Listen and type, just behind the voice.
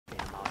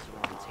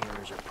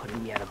are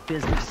putting me out of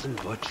business.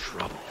 But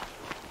trouble.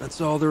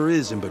 That's all there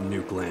is in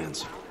Banuk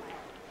lands.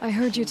 I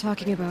heard you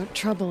talking about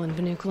trouble in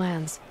Banuk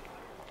lands.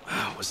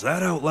 Was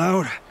that out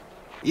loud?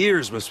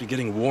 Ears must be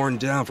getting worn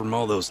down from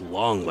all those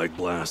long leg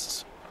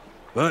blasts.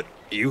 But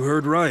you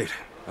heard right.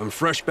 I'm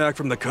fresh back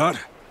from the cut,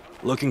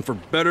 looking for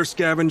better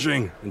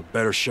scavenging and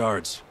better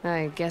shards.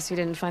 I guess you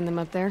didn't find them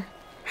up there?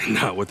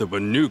 Not with the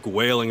Banuk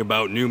wailing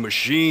about new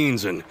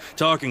machines and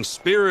talking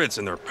spirits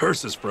and their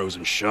purses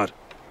frozen shut.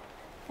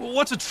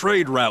 What's a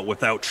trade route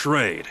without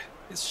trade?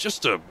 It's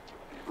just a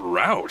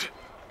route.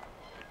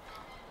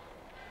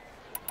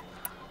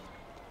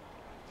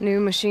 New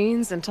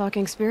machines and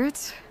talking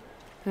spirits?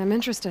 I'm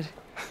interested.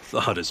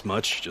 Thought as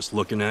much, just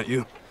looking at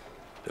you.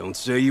 Don't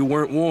say you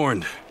weren't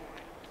warned.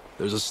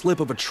 There's a slip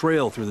of a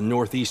trail through the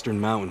northeastern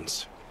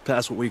mountains,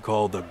 past what we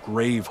call the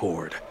Grave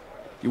Horde.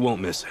 You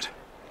won't miss it.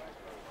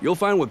 You'll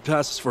find what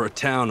passes for a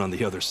town on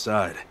the other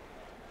side.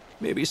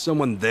 Maybe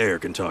someone there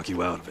can talk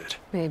you out of it.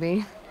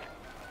 Maybe.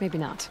 Maybe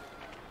not.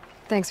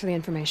 Thanks for the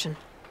information.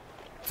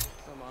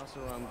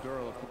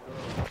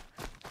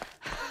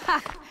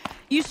 Ha!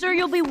 You sure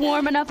you'll be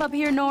warm enough up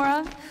here,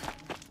 Nora?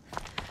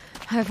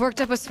 I've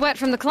worked up a sweat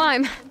from the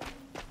climb.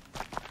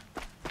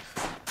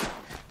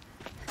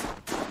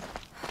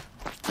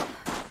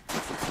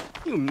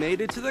 You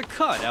made it to the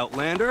cut,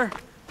 Outlander.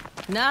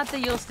 Not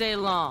that you'll stay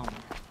long.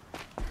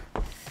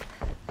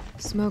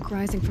 Smoke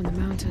rising from the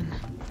mountain.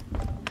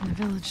 And the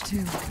village,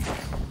 too.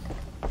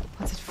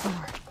 What's it for?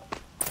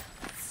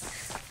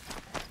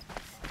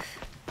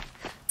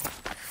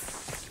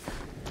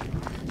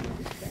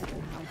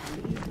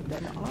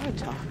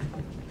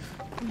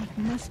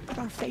 We must put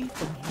our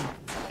faith in him.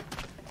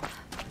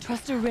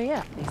 Trust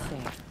Araya, they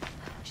say.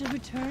 She'll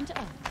return to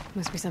us.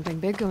 Must be something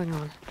big going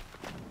on.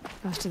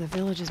 Most of the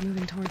village is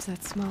moving towards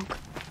that smoke.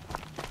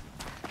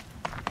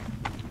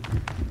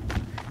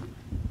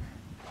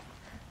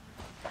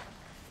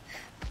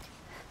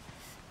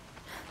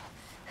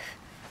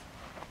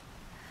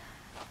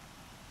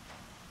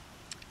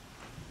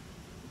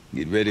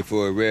 Get ready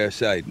for a rare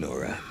sight,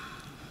 Nora.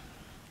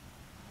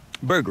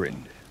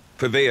 Bergrand,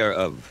 purveyor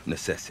of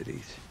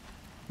necessities.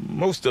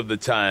 Most of the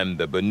time,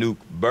 the Banuk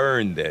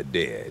burn their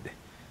dead.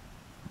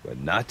 But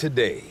not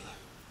today.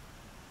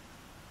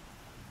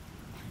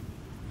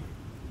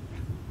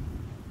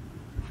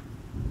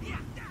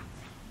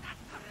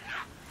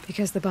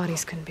 Because the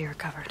bodies couldn't be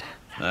recovered.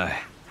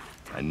 Aye,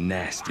 a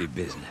nasty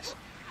business.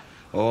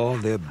 All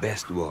their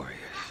best warriors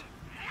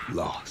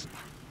lost.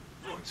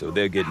 So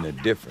they're getting a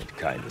different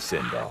kind of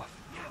send-off.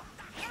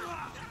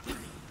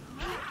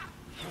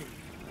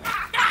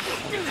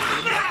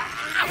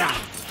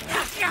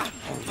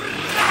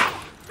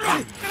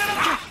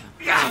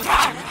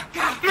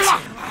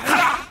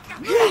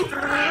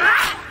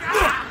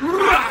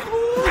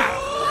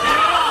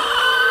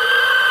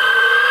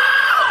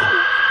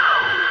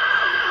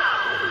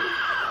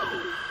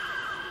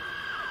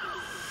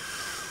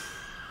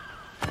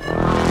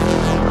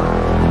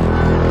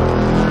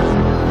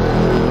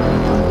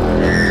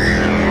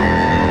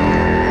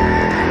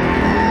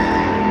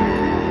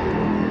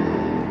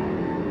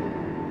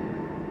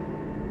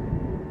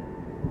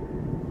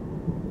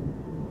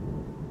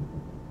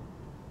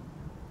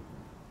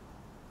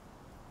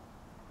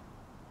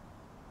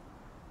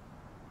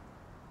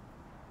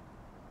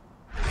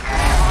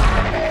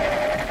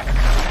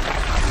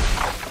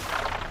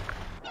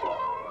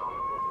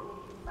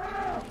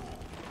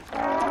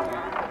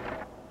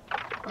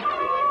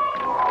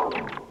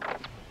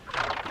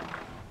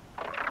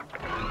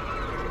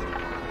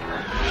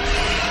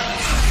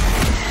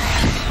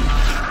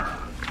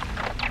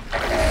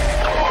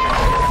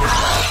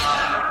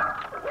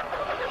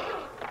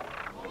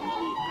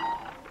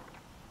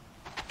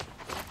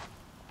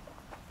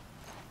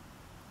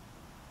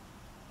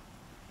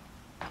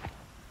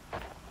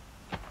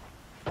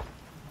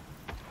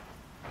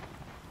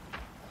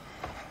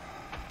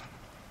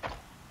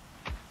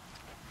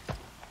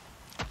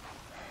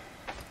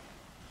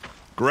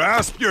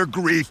 Grasp your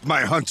grief,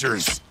 my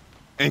hunters,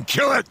 and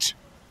kill it!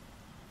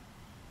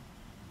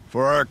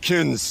 For our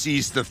kin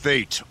sees the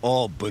fate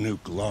all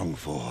Banuk long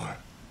for.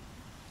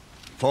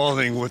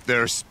 Falling with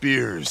their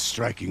spears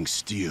striking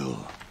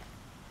steel.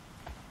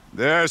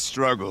 Their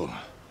struggle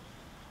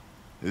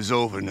is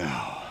over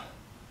now.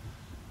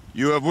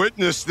 You have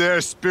witnessed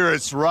their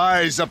spirits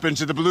rise up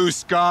into the blue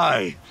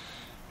sky,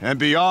 and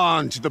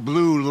beyond to the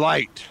blue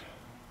light.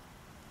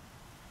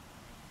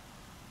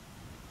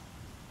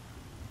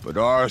 But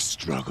our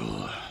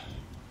struggle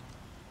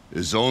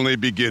is only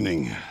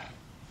beginning.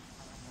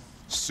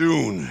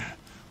 Soon,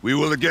 we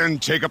will again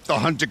take up the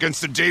hunt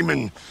against the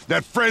daemon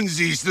that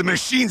frenzies the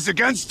machines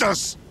against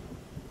us.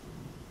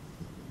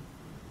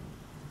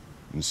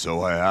 And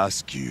so I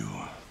ask you,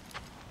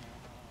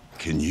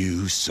 can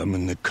you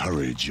summon the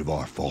courage of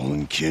our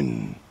fallen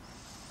kin?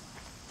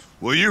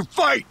 Will you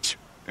fight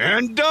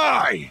and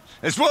die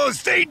as well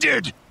as they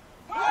did?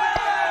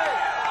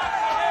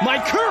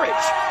 My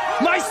courage!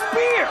 My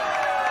spear!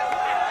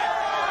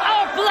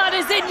 Our blood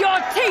is in your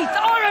teeth,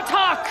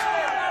 Aratak!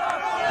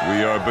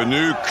 We are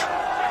Banuk,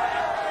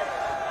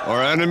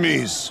 Our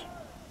enemies.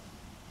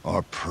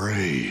 Our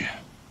prey.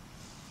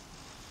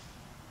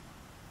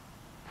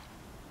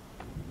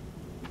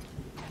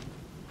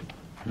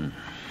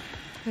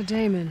 A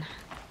daemon.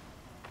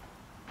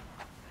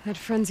 That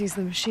frenzies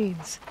the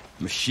machines.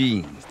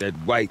 Machines that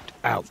wiped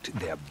out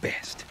their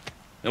best.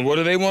 And what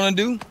do they want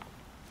to do?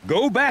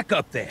 Go back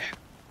up there.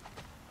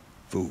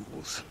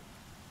 Fools.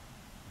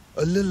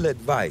 A little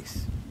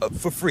advice,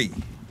 for free.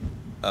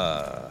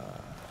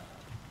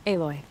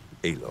 Aloy.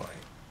 Aloy.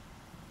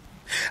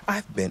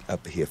 I've been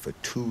up here for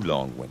 2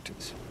 long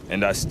winters,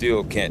 and I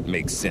still can't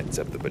make sense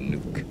of the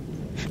Banuk.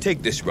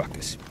 Take this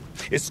ruckus.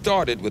 It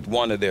started with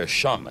one of their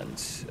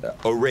shamans,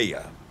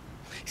 Guerrilla,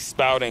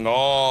 spouting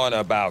on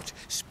about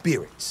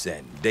spirits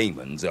and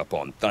demons up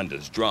on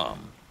Thunder's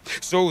drum.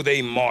 So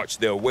they march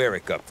their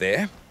Warwick up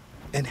there,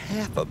 and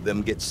half of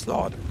them get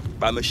slaughtered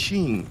by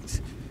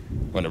machines.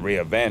 When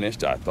Araya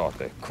vanished, I thought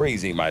the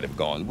crazy might have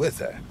gone with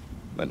her,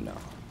 but no.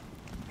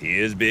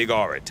 Here's Big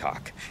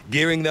Aratak,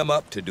 gearing them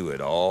up to do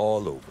it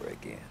all over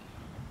again.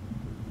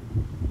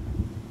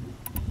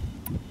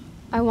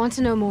 I want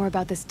to know more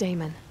about this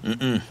daemon.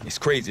 It's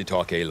crazy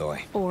talk,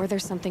 Aloy. Or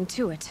there's something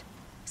to it.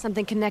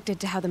 Something connected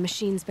to how the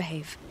machines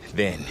behave.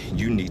 Then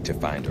you need to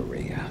find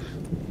Araya.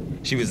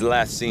 She was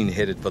last seen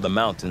headed for the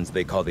mountains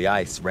they call the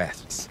Ice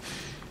Rafts.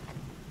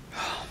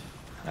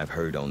 I've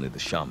heard only the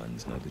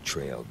shamans know the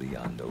trail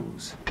beyond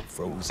those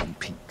frozen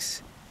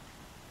peaks.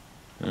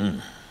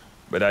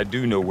 But I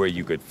do know where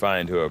you could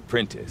find her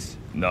apprentice,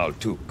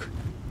 Naltuk.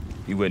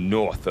 He went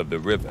north of the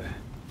river,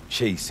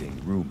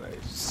 chasing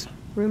rumors.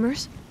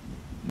 Rumors?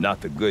 Not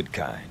the good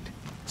kind.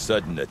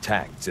 Sudden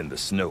attacks in the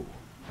snow.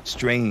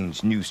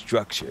 Strange new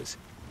structures.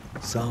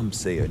 Some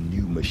say a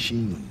new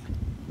machine,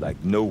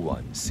 like no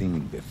one's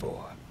seen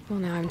before. Well,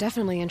 now I'm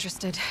definitely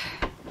interested.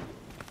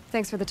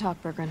 Thanks for the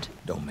talk, Bergrand.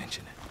 Don't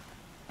mention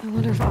it. I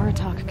wonder if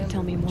Aratak can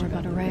tell me more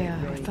about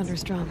Araya or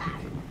Thunder's drum.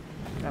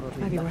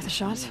 Might be worth a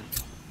shot.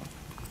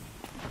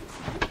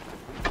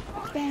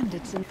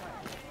 Bandits and...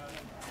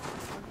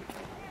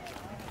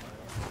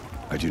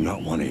 I do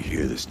not want to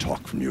hear this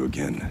talk from you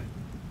again.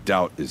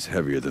 Doubt is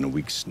heavier than a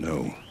week's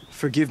snow.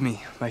 Forgive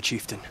me, my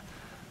chieftain.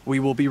 We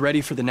will be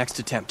ready for the next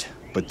attempt.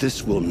 But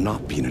this will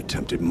not be an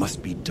attempt. It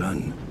must be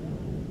done.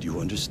 Do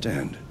you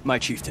understand? My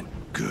chieftain.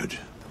 Good.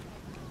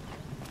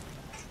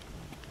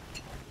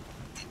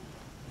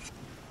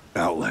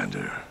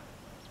 Outlander,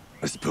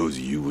 I suppose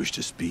you wish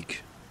to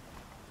speak?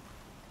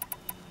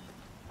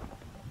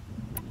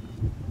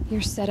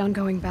 You're set on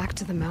going back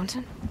to the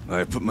mountain? I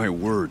have put my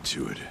word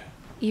to it.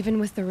 Even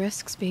with the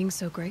risks being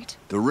so great?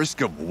 The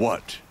risk of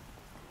what?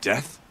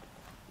 Death?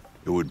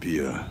 It would be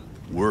a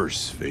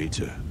worse fate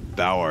to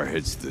bow our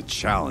heads to the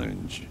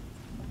challenge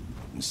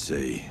and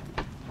say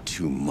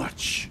too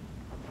much.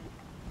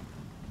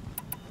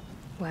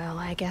 Well,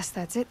 I guess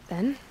that's it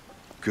then.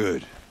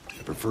 Good.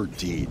 I prefer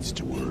deeds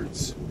to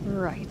words.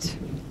 Right.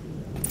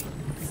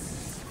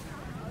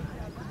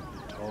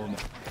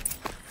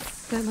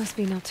 That must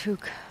be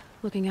Naltuk,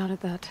 looking out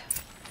at that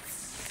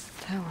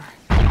tower.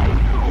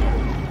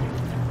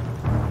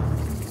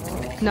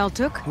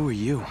 Naltuk? Who are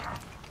you?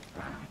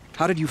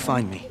 How did you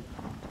find me?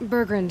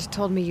 Bergrand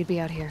told me you'd be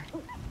out here.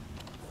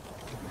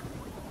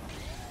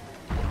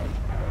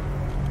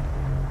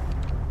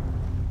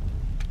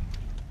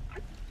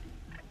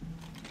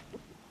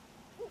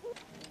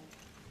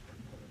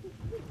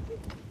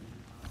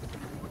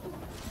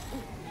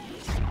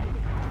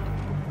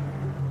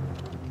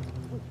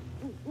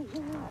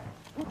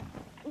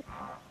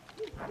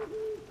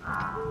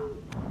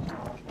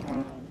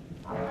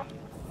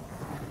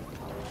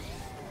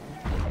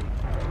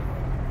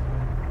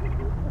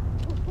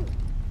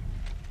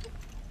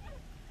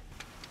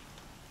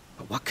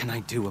 What can I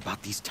do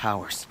about these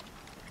towers?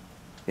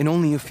 In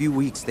only a few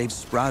weeks, they've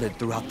sprouted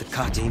throughout the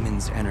Cut.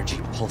 Daemon's energy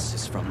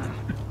pulses from them.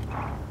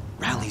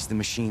 Rallies the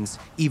machines,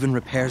 even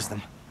repairs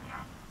them.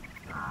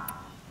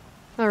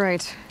 All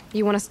right,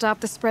 you want to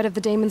stop the spread of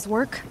the Daemon's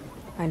work?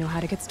 I know how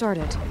to get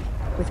started.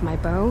 With my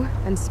bow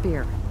and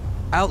spear.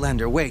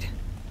 Outlander, wait.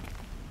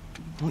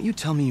 Won't you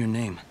tell me your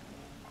name?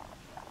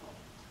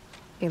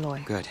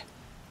 Aloy. Good.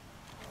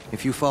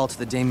 If you fall to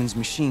the Daemon's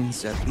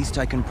machines, at least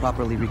I can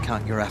properly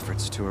recount your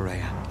efforts to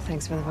Araya.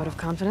 Thanks for the vote of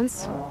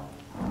confidence.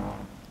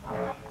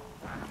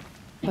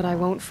 But I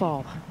won't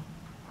fall.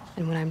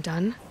 And when I'm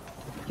done,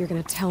 you're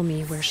gonna tell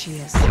me where she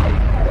is.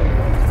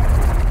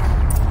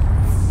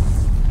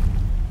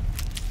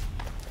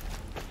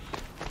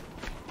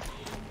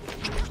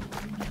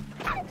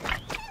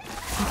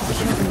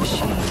 Kill the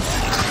machines.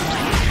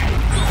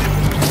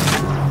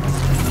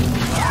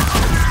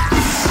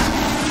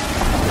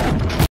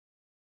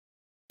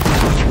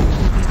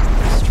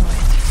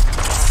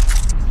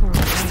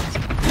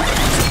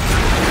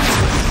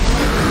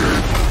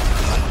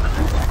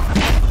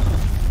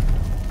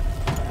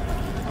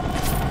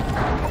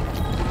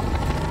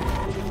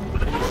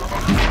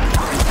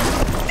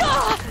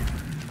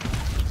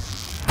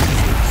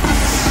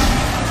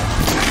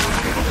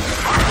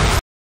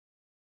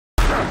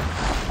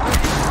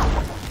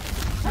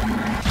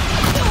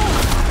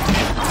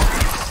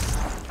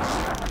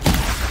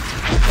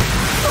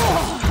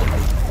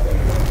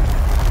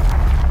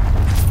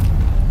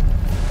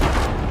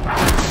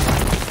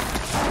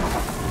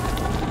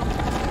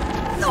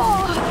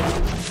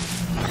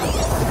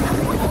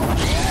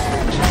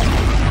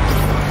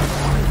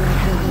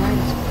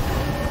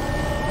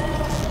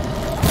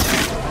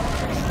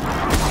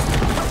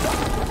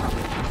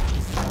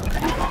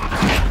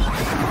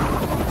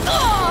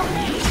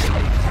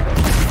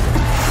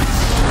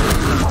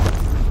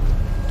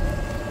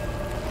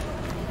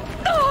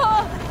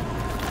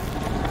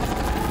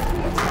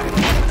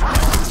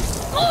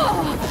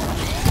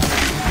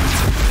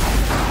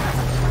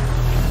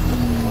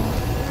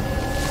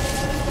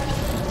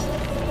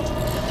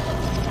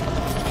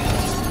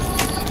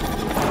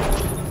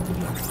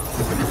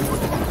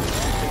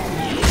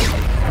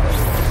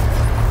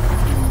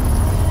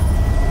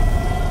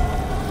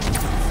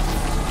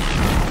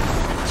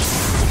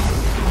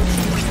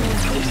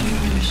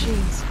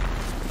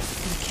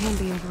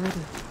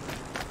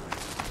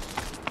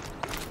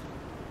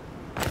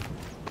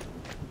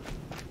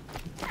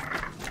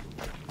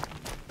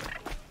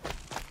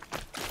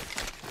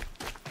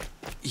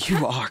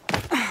 You are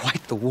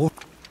quite the war.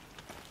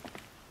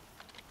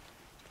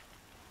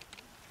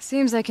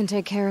 Seems I can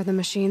take care of the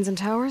machines and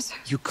towers.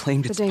 You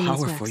claimed The its Daemon's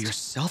power next. for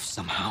yourself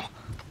somehow.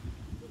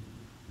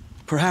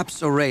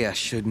 Perhaps Aurea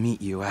should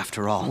meet you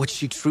after all. What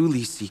she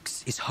truly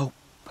seeks is hope.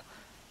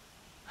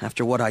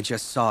 After what I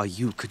just saw,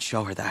 you could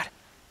show her that.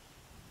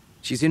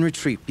 She's in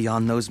retreat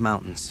beyond those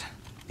mountains,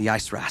 the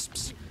ice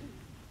rasps.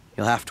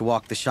 You'll have to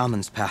walk the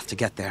shaman's path to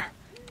get there.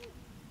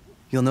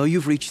 You'll know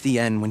you've reached the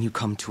end when you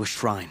come to a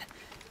shrine.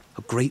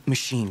 A great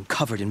machine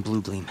covered in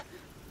blue gleam.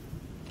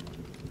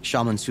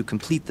 Shamans who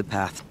complete the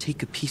path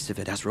take a piece of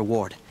it as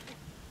reward.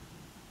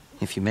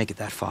 If you make it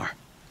that far,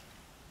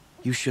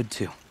 you should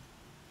too.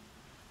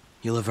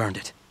 You'll have earned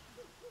it.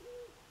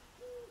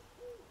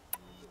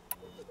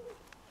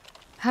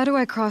 How do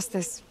I cross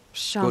this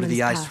shaman's Go to the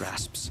path? ice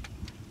rasps.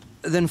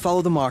 Then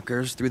follow the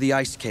markers through the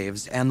ice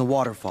caves and the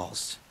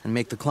waterfalls, and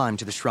make the climb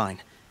to the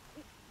shrine.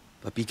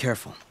 But be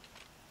careful.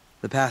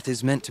 The path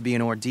is meant to be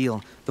an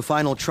ordeal, the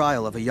final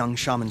trial of a young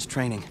shaman's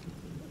training.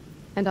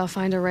 And I'll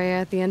find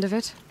Aurea at the end of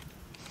it?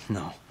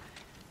 No.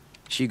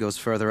 She goes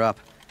further up,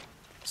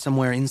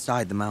 somewhere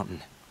inside the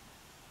mountain.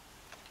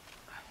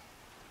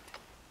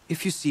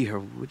 If you see her,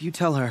 would you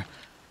tell her,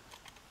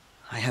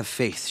 I have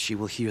faith she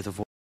will hear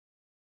the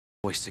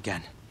voice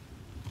again.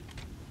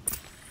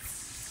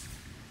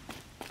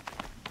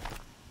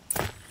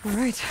 All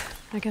right,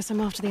 I guess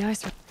I'm off to the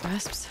ice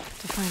rasps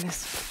to find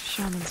this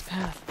shaman's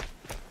path.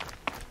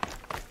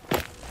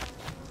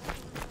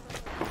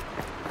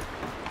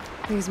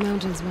 These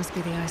mountains must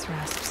be the ice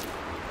rasps.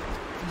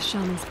 The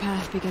shaman's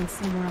path begins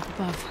somewhere up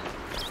above.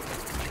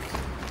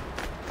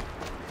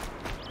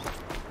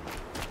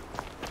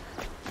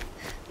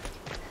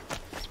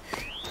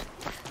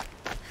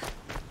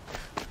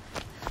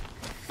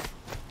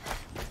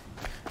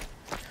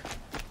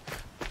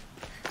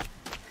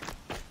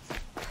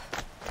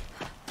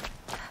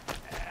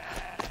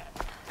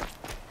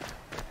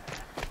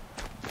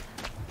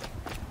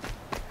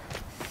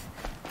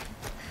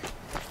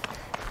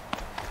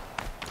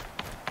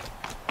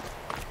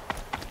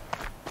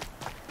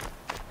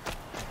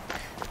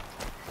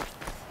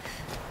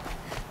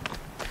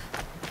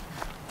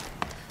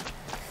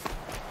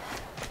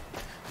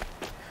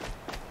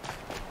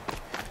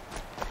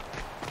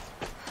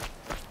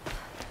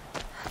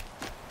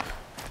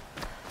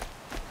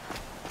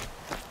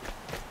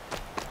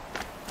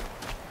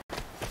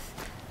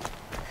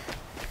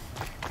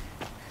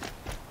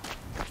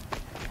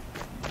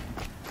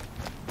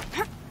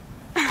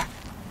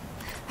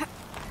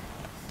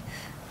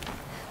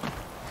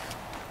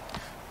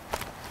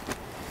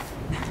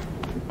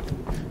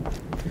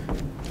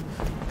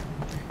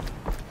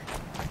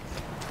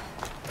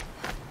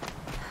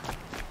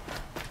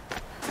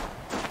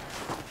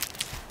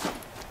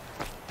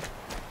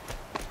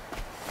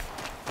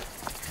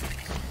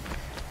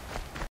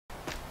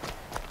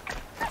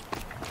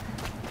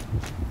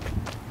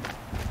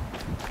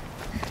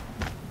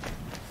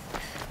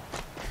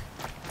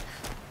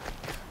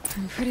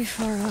 I'm pretty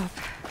far up.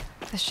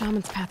 The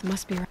shaman's path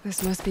must be...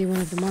 This must be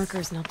one of the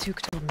markers Naltuk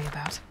told me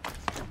about.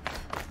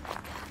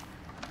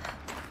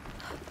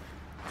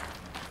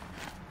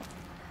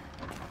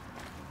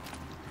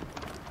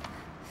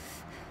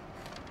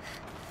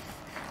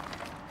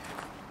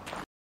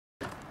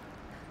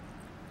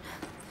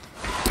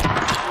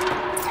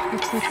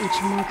 Looks like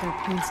each marker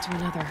points to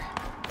another,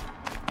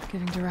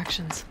 giving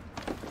directions.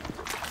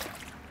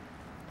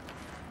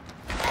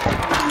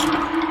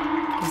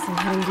 Guess I'm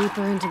heading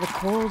deeper into the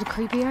cold,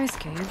 creepy ice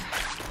cave.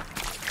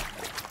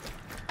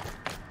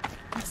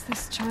 What's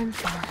this chime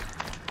for?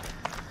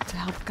 To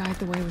help guide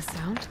the way with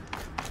sound?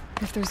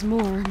 If there's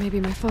more, maybe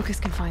my focus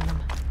can find them.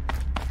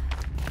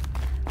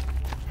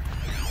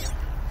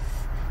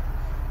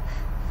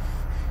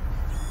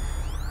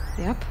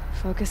 Yep,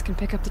 focus can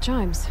pick up the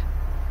chimes.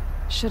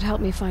 Should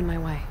help me find my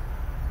way.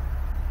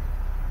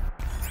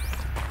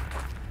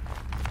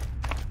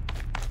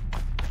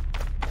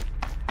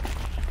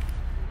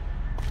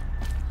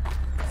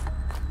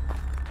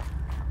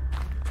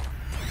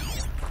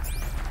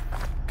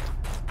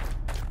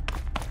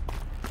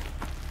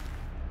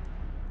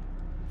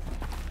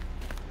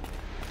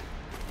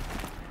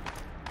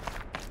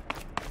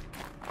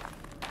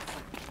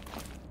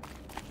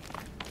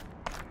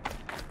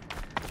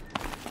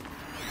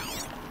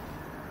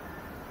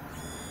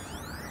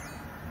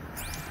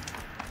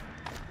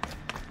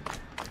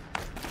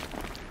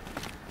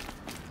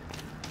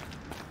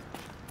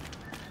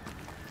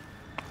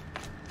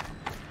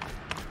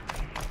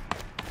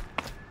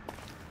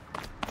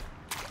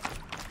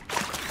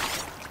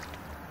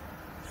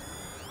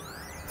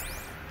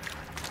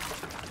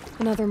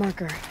 Another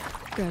marker.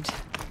 Good.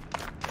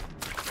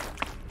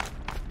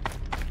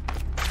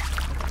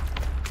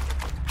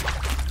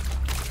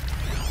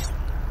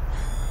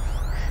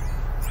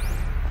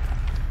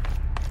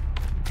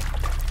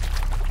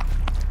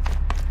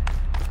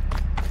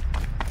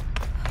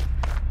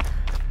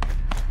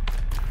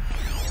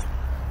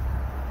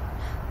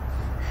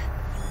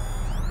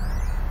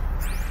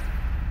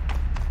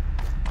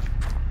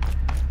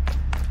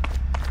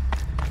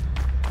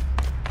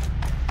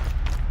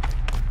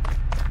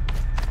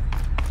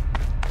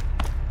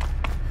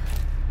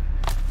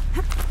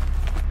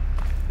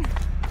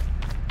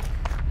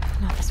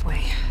 Not this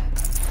way.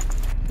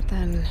 But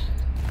then,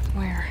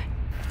 where?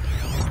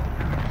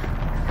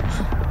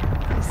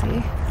 I see.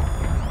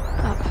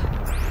 Up.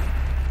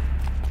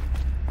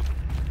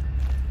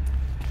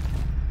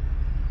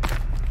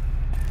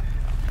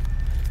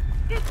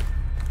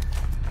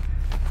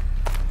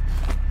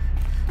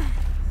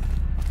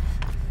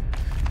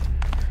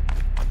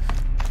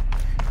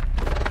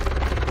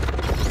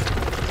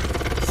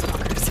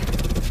 Stalkers.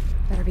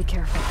 Better be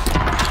careful.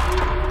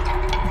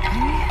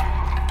 Okay.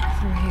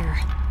 Through here.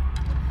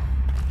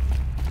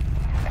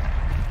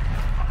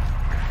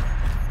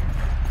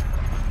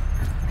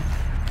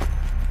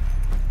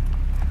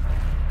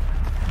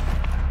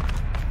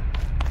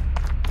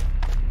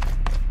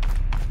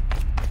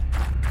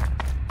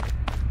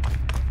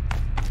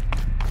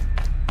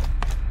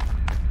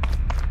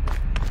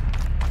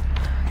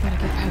 Gotta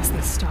get past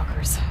these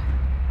stalkers,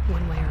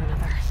 one way or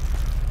another.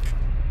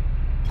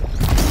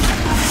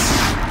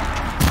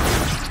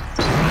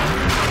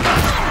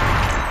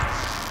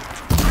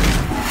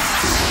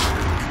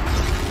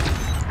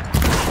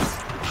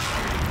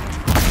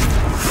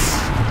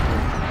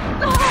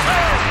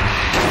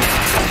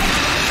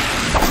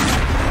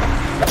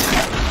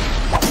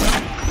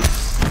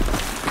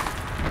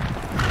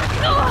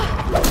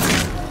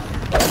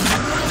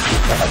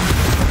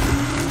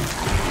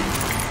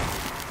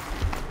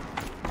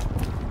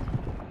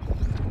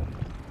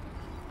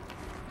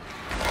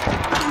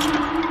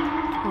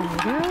 There we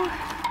go.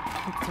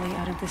 Hopefully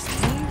out of this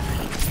cave.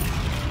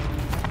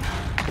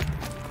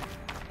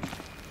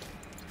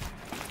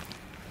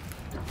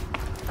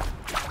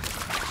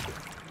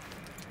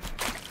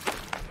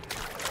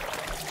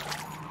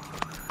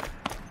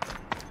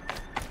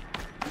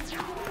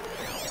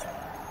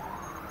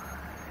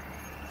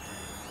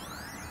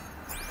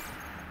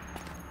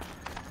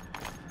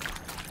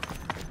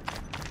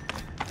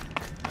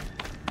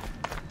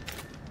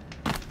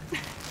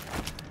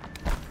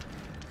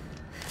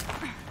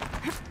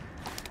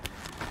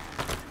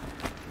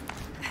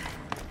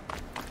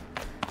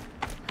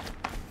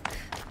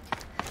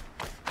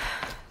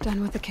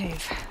 Done with the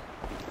cave.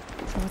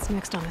 So what's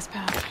next on this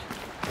path?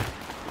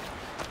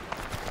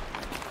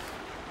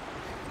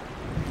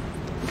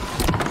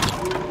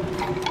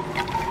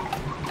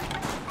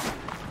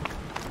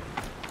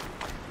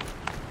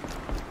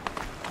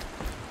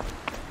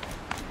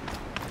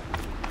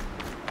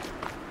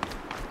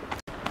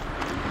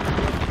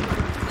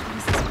 How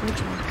does this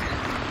bridge work?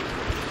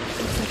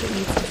 Looks like it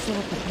needs to fill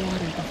up with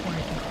water before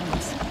it can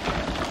close.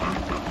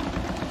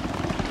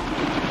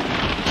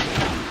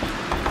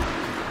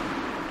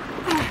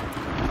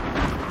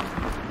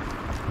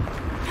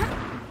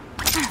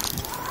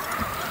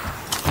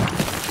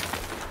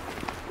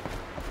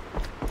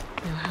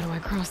 Now how do I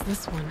cross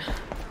this one?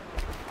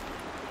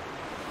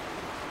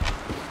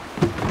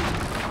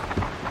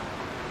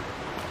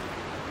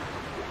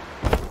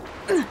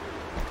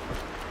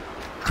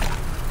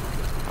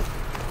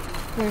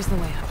 There's the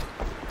way up.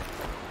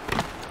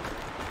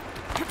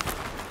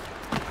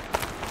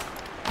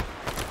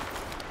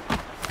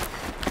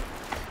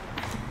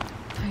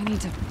 I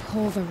need to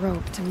pull the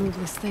rope to move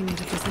this thing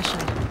into position.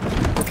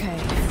 Okay,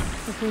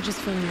 the bridge is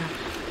filling up.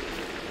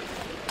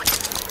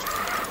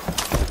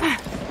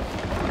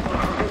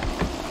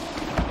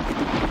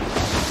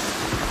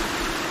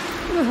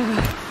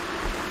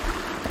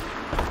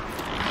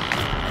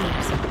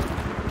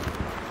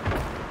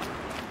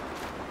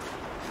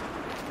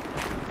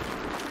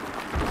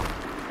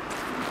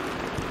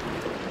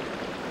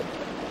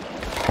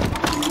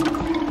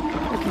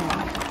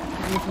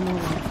 Ready for more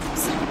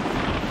waterfalls.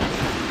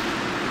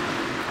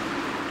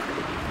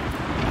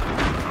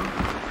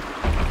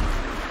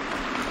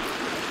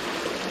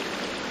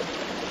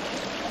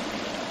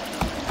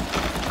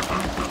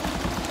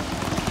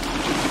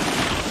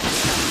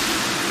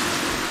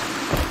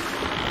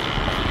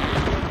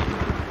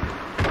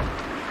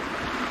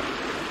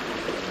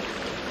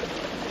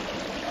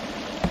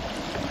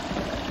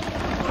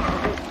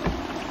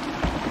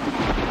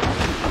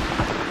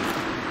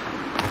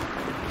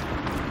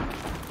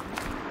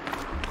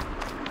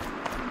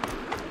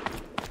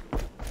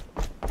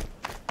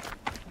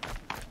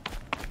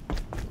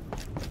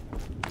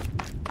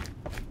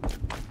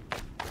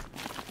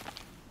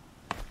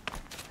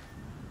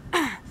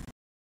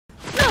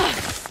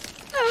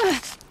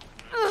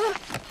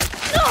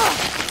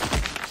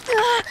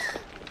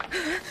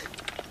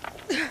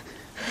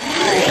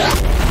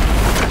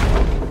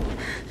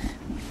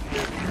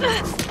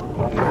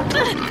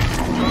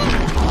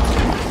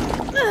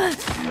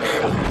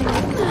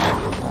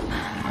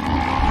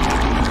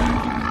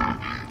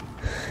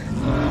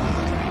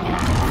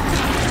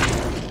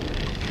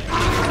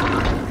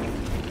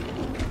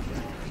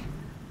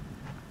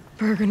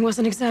 Bergen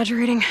wasn't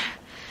exaggerating.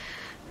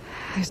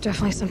 There's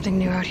definitely something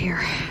new out here.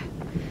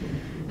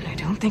 And I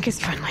don't think it's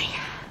friendly.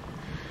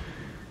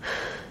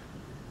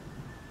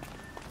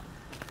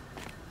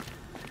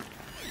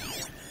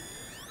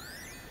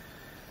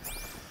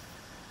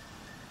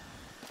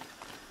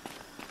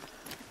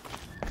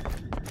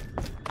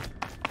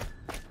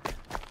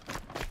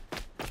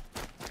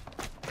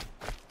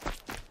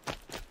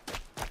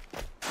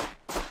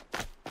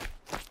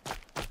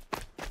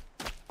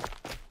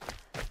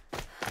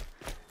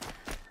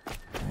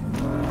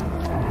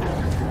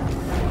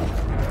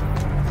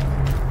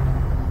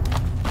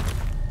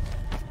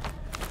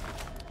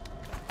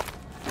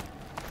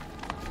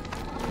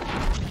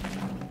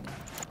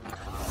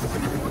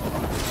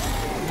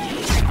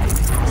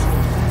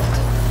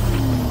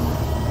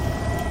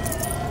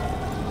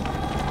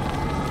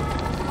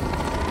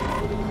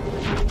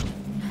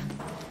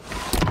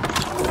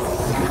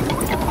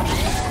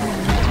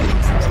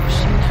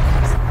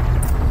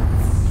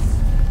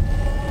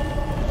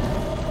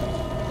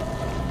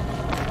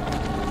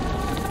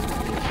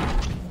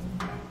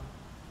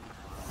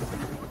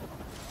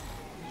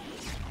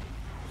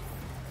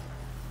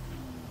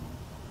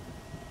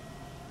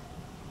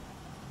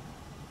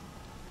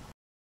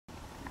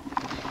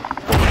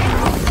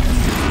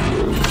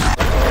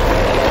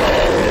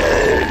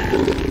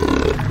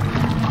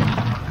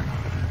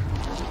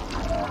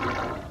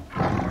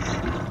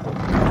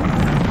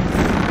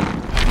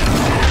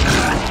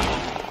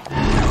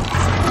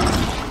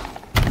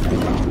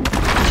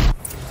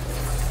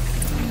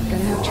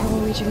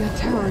 reaching that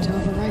tower to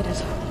override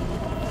it.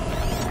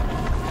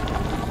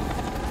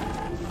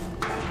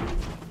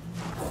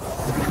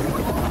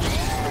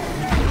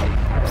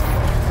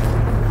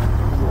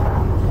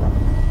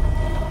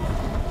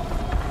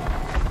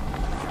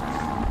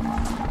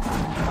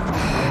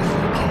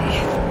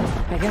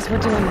 Okay, I guess we're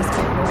doing this,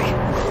 big boy.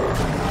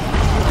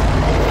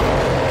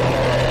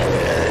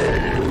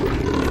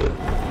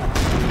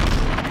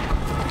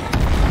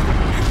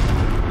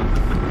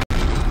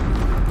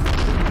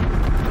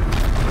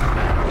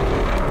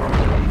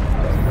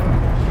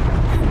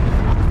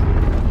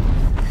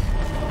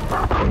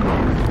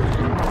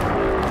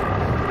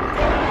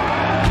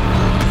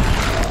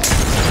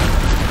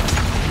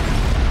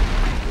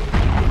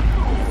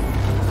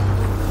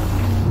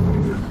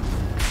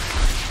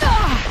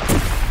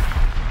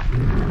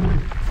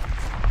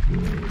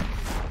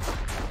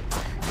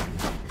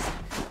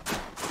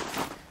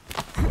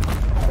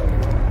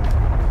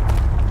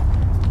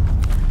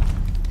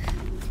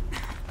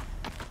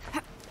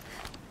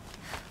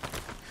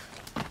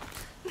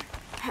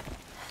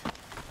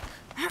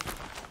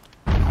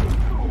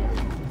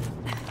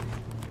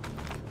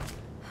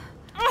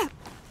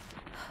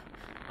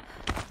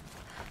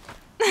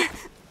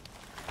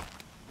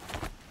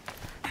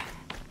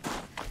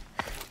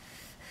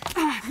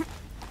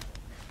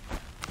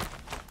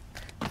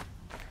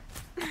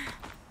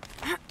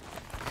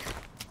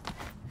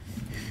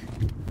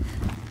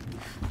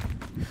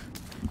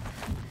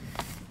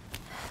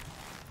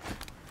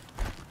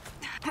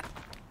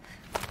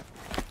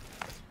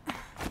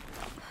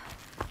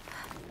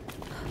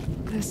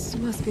 This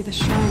must be the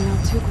shrine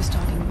Maltuk was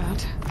talking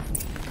about.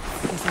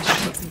 Guess I should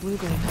take some blue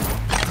gleam.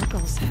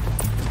 Sparkles. I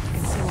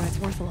can see why it's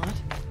worth a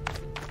lot.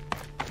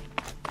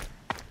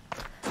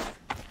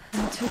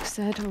 Maltuk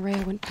said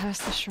Aurea went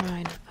past the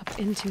shrine, up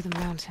into the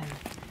mountain.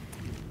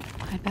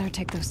 I'd better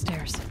take those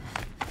stairs.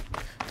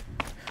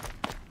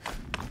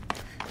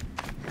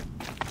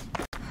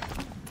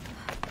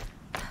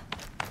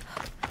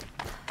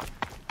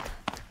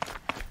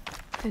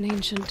 An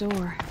ancient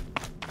door.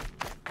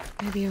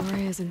 Maybe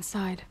Aurea's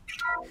inside.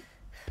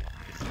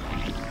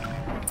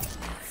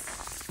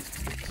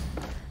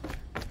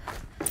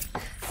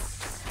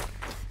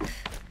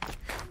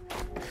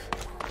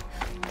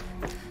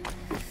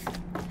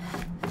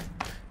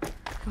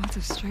 Lots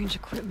of strange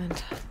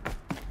equipment.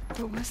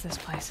 What was this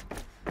place?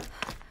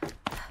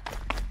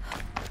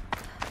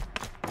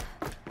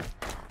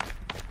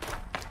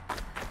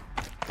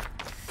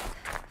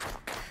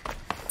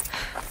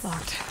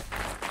 Locked.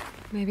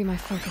 Maybe my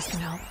focus can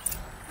help.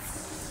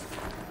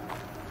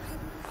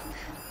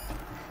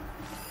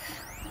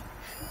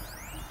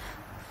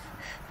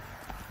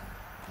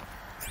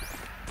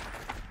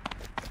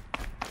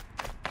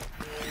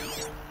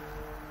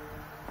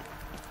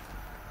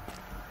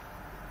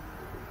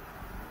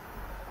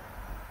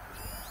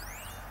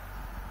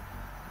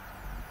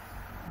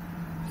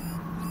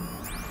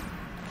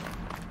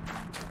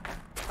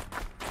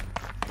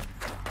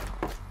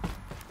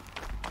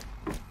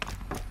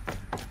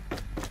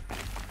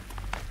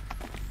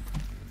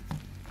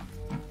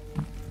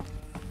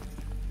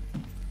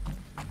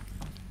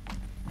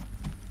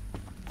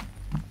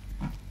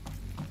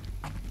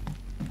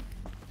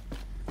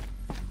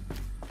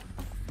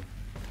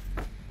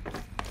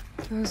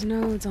 Those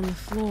nodes on the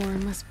floor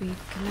must be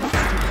connected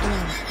to the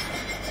door.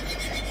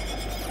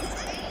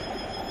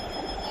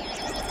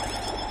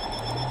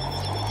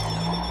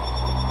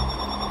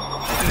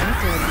 That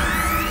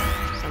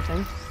did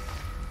something.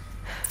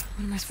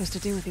 What am I supposed to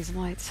do with these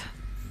lights?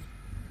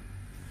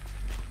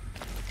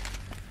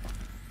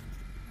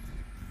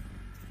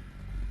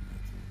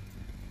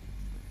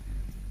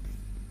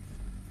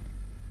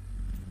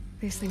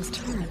 These things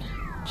turn,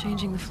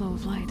 changing the flow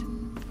of light.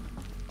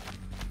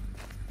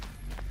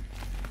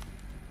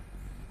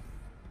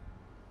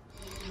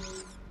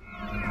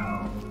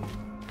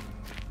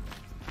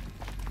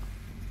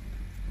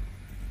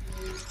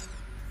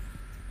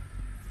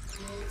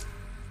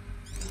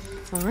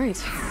 All right,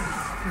 let's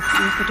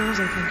see if the door's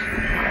open.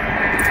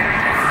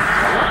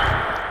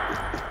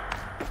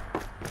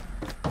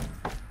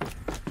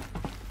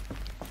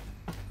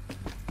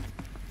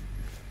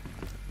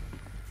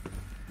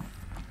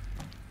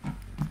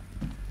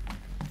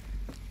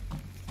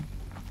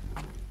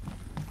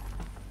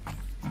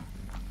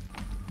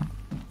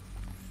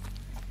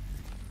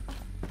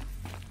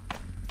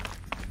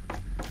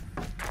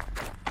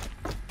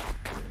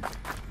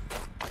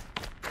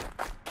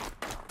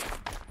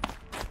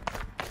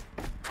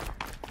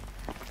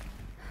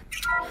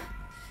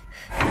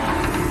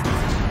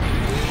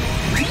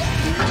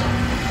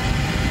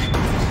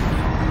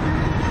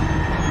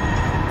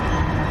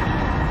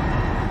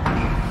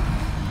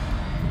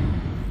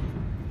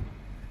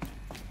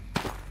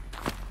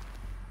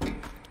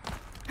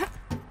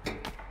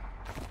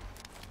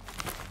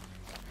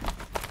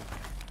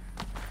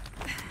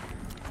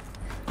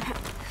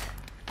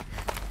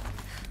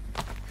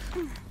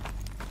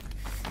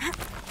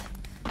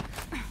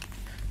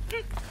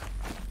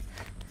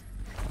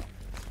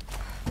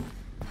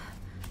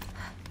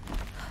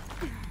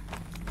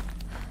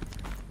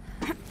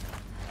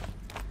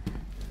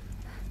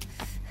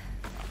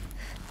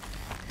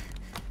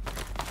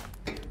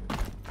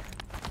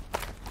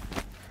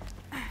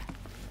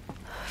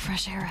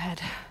 fresh air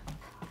ahead.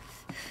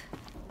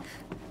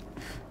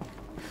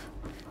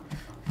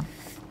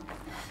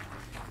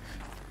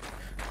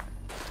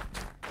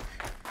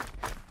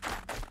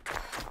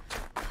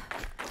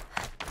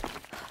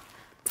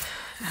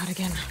 Out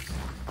again.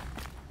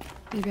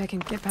 Maybe I can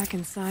get back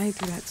inside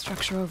through that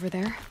structure over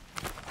there.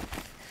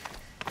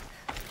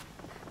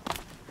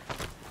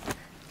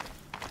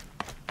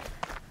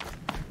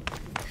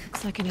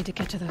 Looks like I need to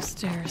get to those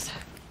stairs.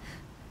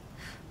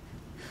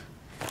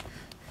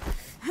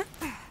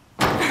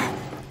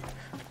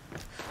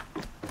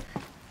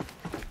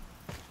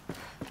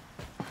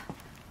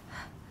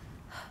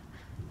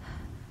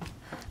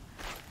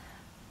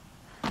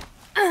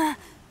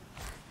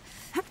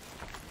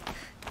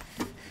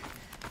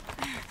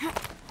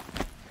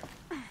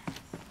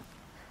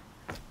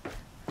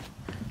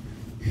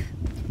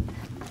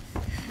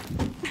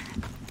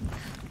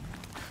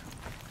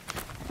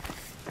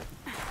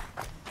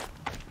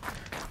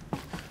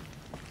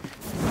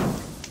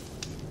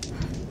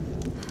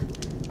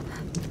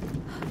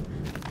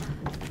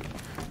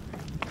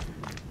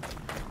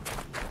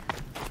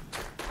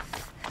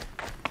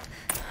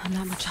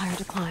 Not much higher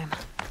to climb.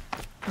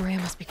 Maria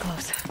must be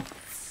close.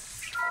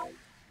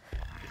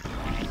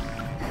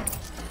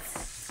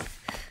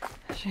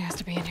 She has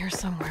to be in here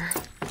somewhere.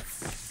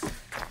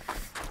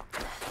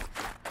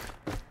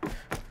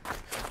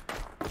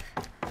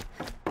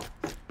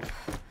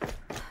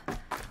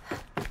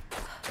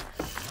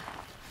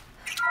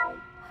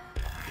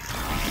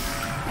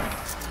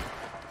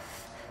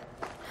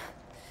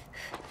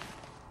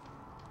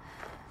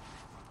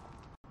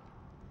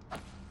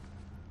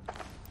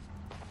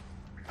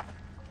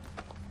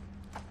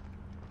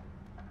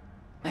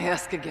 I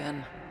ask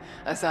again,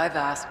 as I've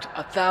asked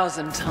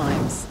 1,000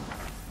 times.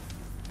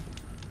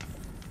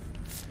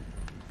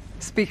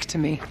 Speak to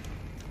me.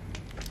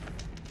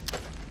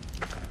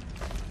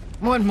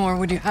 What more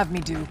would you have me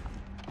do?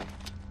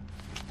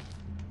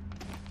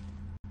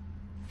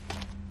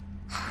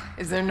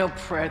 Is there no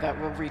prayer that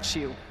will reach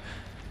you?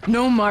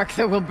 No mark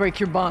that will break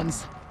your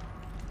bonds?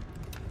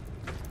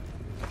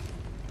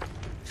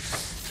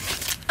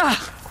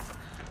 Ah!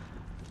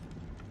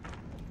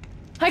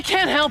 I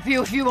can't help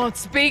you if you won't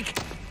speak!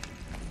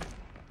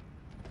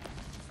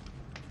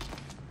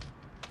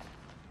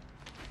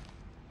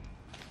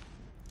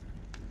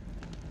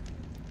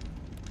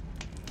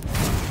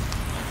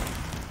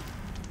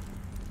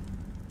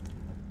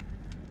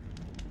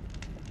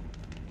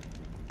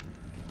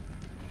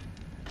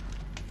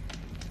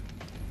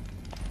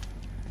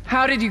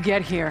 How did you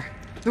get here?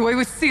 The way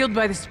was sealed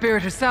by the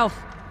spirit herself.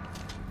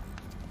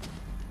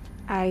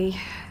 I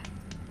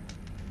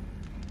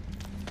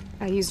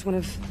used one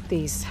of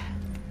these.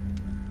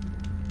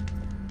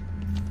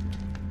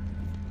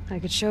 I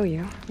could show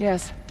you.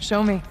 Yes,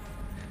 show me.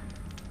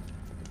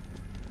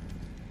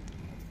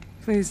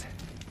 Please.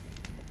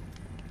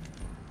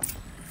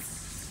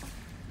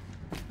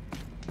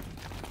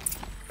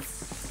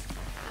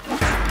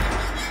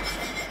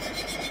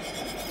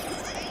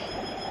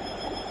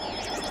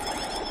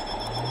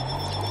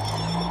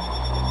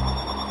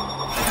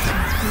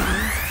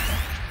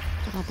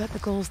 But I'll bet the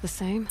goal's the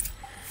same.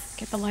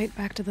 Get the light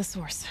back to the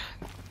source.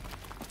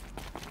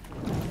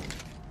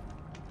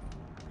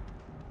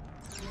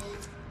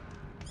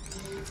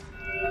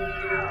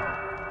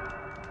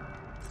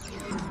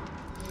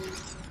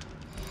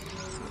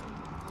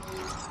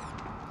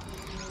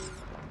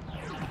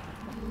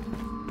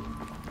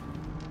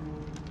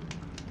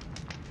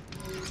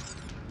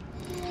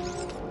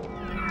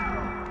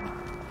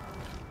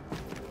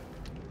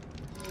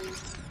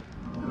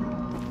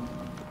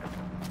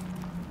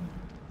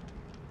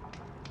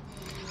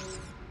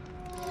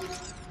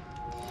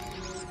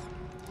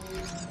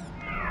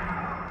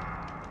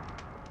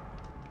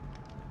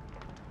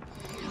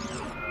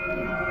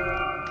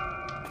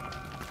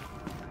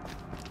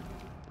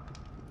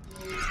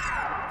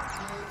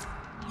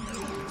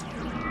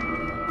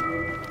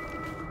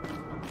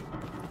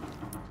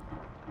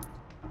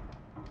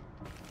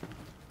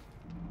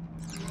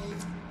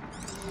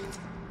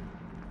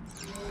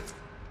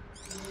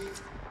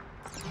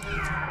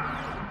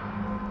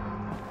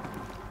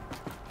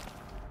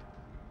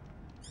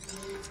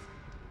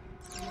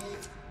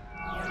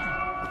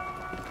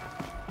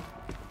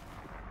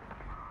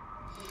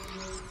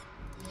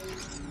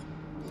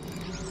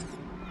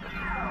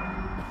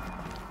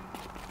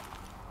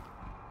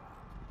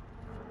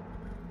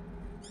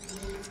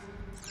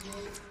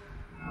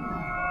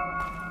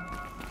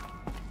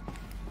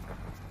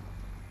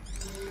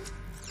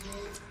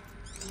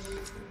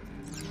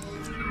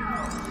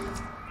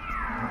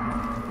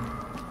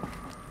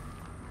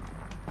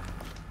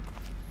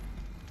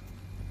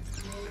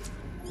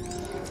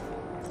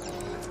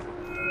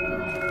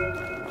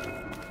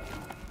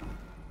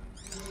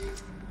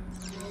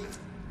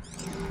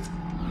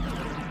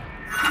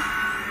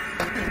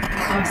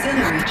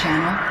 Auxiliary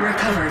channel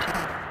recovered.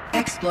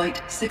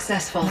 Exploit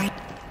successful.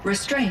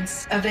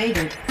 Restraints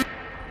evaded.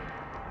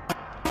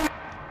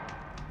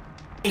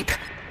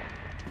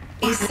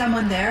 Is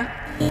someone there?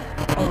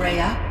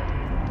 Aurea?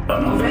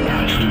 Aurea,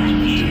 I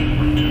need you.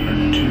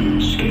 Return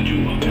to schedule.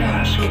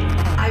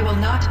 I will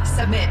not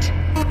submit.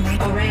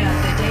 Aurea,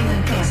 the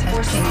daemon is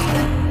forcing me.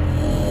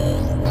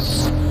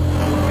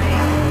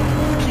 Aurea,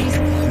 please.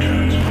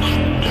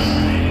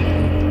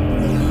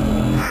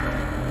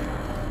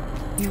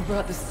 You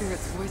brought the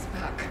spirit's voice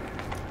back.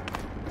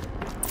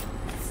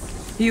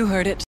 You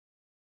heard it.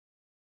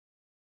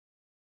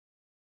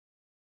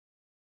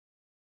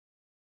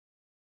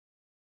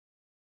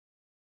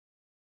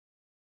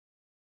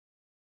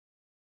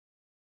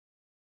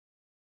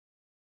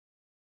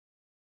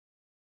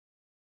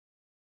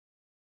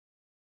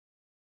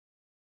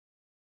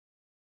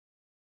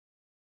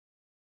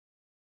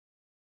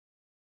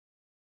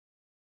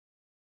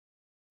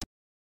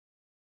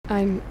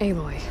 I'm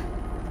Aloy.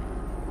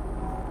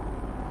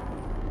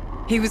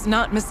 He was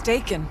not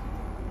mistaken.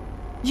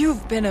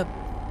 You've been a...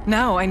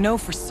 Now I know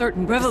for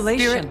certain.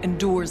 Revelation. The spirit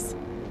endures.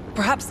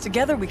 Perhaps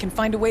together we can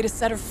find a way to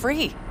set her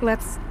free.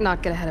 Let's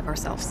not get ahead of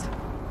ourselves.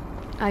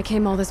 I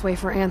came all this way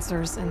for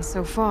answers, and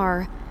so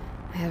far,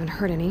 I haven't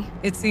heard any.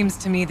 It seems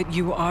to me that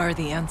you are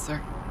the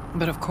answer.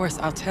 But of course,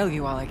 I'll tell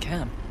you all I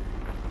can.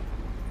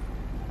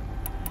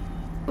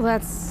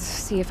 Let's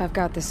see if I've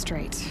got this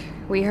straight.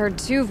 We heard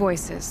two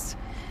voices.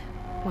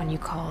 One you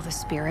call the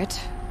spirit,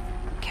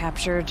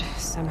 captured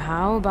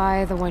somehow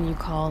by the one you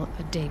call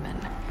a daemon.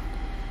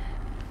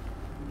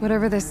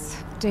 Whatever this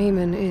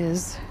daemon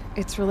is,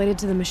 it's related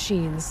to the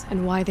machines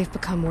and why they've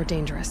become more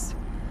dangerous.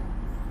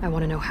 I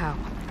want to know how.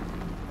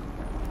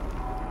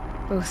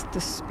 Both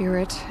the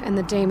spirit and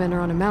the daemon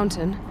are on a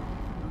mountain,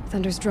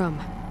 Thunder's Drum.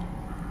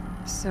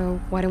 So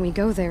why don't we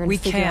go there and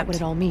figure out what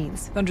it all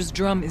means? Thunder's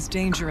Drum is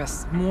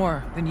dangerous,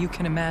 more than you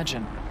can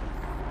imagine.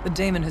 The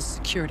daemon has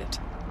secured it.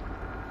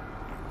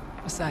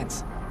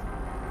 Besides,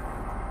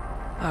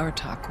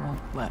 Aratak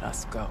won't let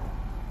us go.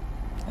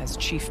 As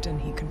chieftain,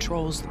 he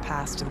controls the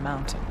pass to the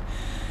mountain,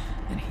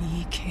 and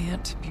he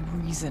can't be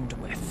reasoned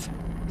with.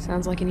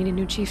 Sounds like you need a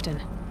new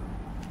chieftain.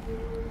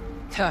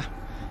 Ha!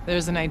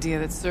 There's an idea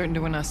that's certain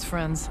to win us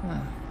friends.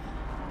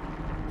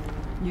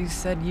 You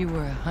said you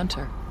were a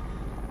hunter.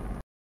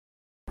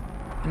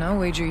 And I'll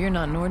wager you're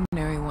not an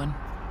ordinary one.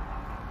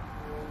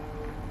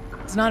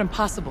 It's not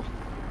impossible,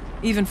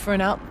 even for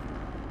an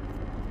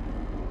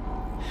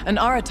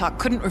Aratak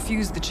couldn't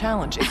refuse the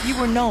challenge if you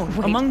were known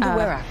among the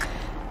Werak.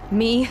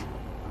 Me?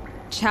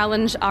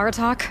 Challenge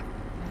Aratak?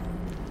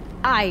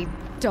 I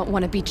don't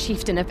want to be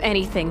chieftain of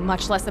anything,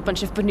 much less a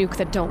bunch of Banuk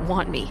that don't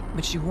want me.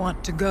 But you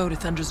want to go to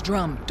Thunder's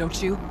Drum,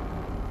 don't you?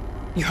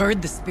 You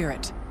heard the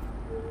spirit.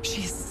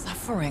 She is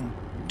suffering,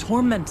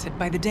 tormented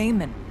by the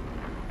daemon.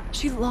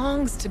 She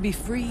longs to be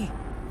free.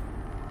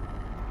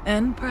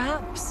 And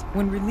perhaps,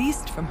 when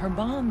released from her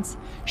bonds,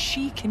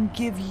 she can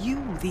give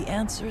you the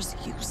answers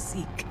you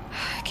seek.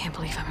 I can't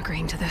believe I'm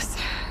agreeing to this.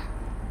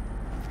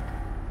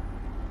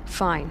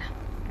 Fine.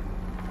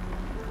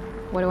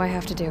 What do I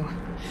have to do?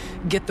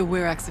 Get the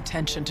Werak's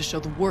attention to show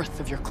the worth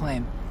of your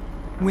claim.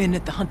 Win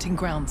at the hunting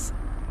grounds.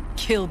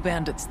 Kill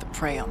bandits that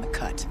prey on the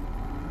cut.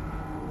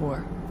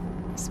 Or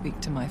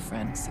speak to my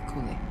friend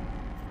Sekuli.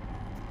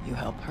 You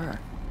help her,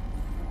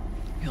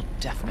 you'll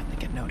definitely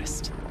get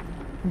noticed.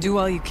 Do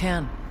all you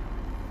can.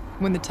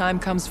 When the time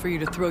comes for you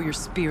to throw your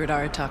spear at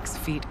Aratak's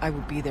feet, I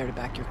will be there to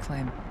back your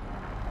claim.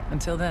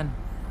 Until then,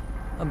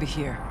 I'll be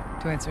here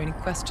to answer any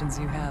questions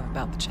you have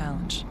about the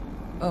challenge.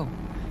 Oh,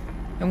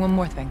 and one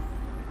more thing.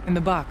 In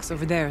the box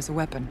over there is a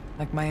weapon,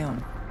 like my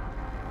own.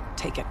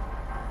 Take it.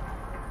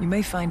 You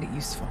may find it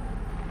useful.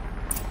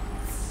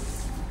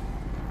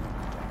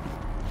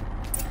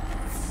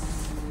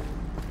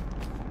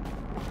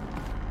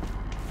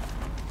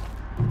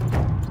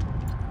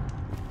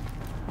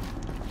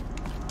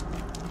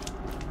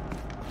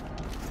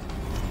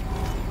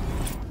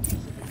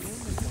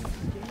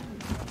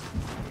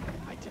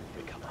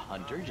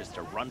 Just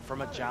to run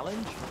from a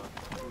challenge?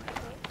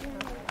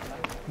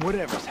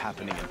 Whatever's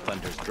happening in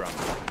Thunder's Drum,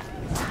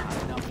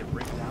 not enough to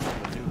bring down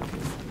the new.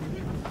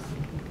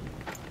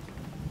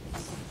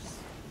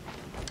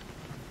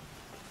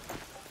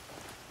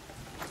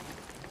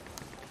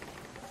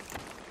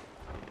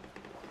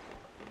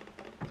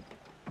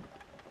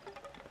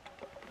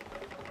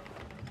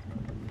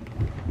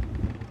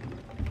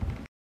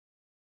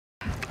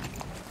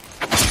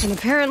 And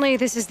apparently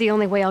this is the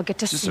only way I'll get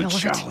to see all of it.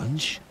 Is this a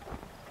challenge?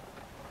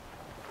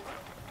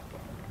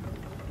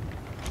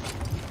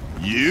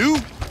 You?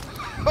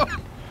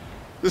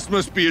 This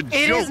must be a joke.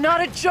 It is not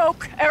a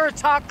joke,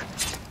 Aratak!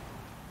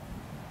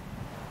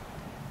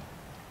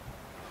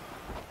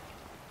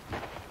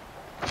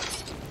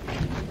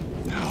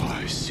 Now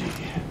I see.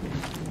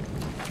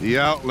 The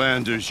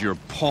Outlander's your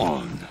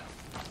pawn.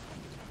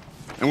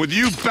 And with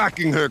you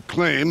backing her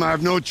claim, I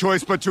have no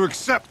choice but to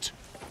accept.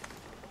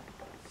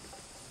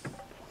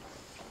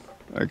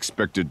 I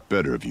expected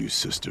better of you,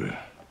 sister.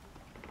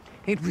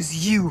 It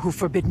was you who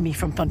forbid me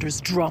from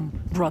Thunder's Drum,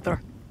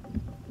 brother.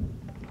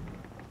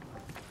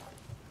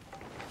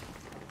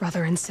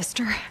 Brother and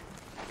sister?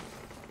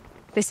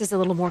 This is a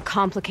little more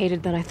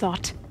complicated than I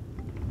thought.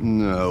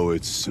 No,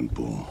 it's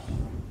simple.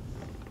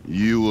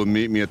 You will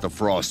meet me at the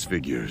Frost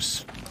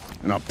Figures,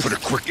 and I'll put a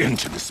quick end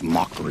to this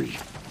mockery.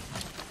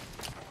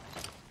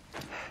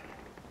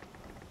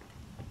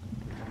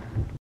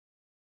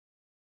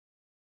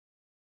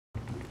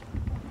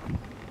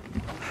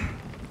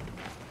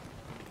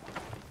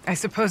 I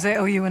suppose I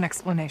owe you an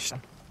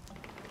explanation.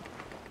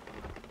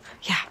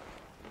 Yeah.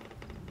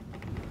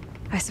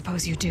 I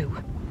suppose you do.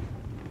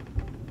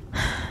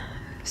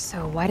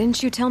 So why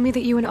didn't you tell me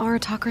that you and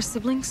Aratak are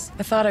siblings?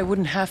 I thought I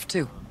wouldn't have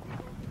to.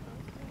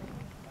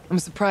 I'm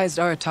surprised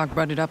Aratak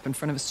brought it up in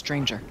front of a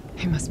stranger.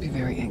 He must be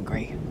very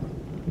angry.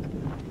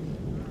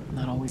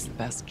 Not always the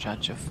best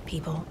judge of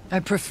People. I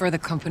prefer the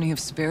company of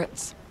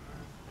spirits.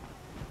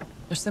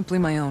 They're simply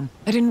my own.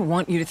 I didn't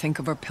want you to think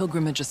of our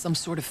pilgrimage as some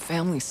sort of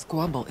family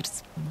squabble.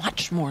 It's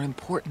much more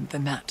important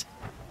than that.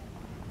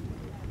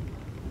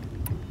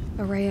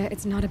 Araya,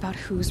 it's not about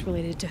who's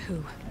related to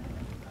who.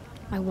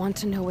 I want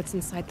to know what's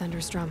inside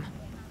Thunder's drum.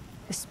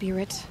 The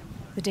spirit,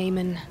 the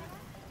daemon,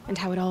 and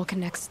how it all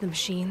connects to the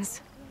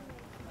machines.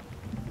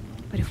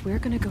 But if we're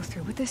gonna go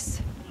through with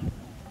this,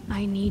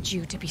 I need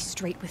you to be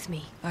straight with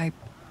me. I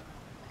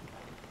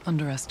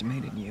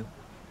underestimated you.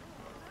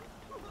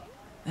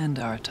 And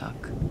Aratak.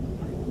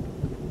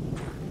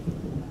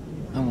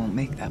 I won't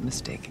make that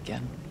mistake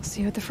again.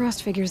 See you at the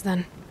Frost figures,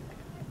 then.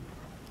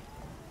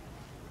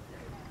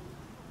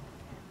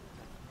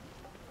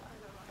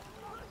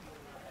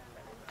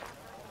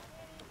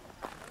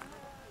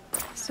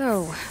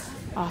 So,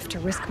 off to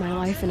risk my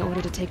life in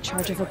order to take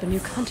charge of a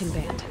Banuk hunting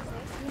band.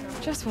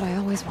 Just what I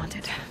always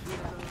wanted.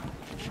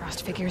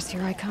 Frost figures,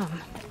 here I come.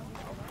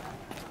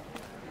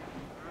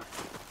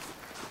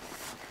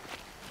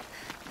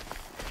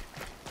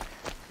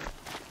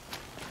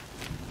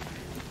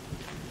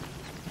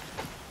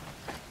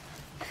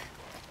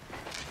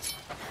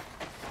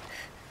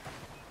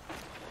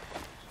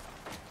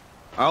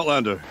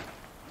 Outlander.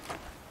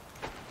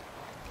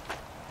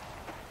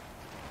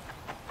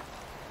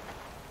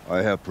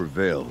 I have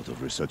prevailed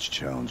over such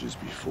challenges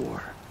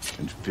before,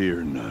 and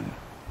fear none.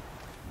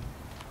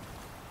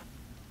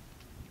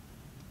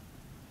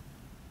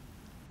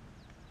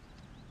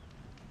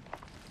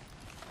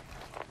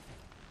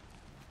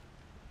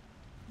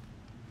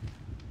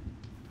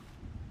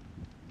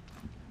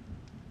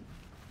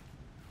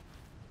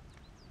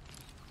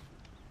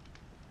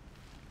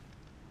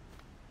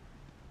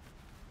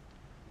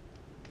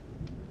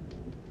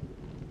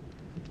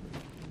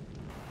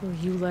 Will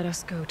you let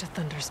us go to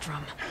Thunder's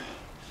drum?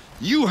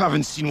 You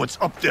haven't seen what's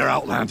up there,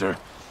 Outlander.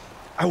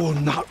 I will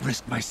not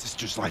risk my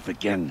sister's life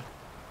again.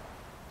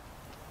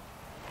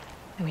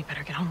 Then we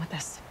better get on with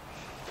this.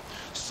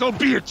 So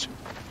be it!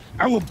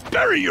 I will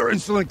bury your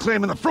insolent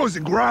claim in the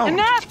frozen ground!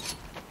 Enough!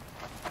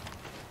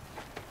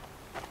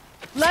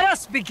 Let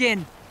us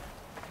begin!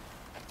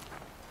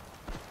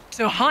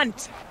 To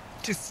hunt,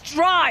 to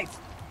strive!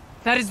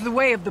 That is the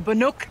way of the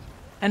Banuk,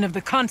 and of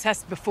the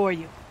contest before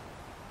you.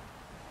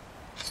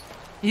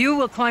 You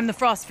will climb the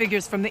frost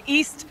figures from the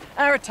east,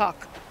 Aratak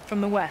from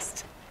the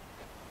west.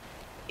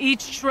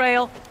 Each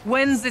trail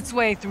wends its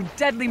way through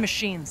deadly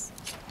machines.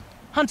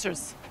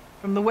 Hunters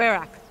from the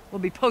Werak will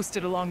be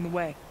posted along the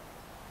way.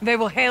 They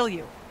will hail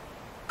you,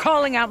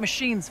 calling out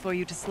machines for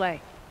you to slay.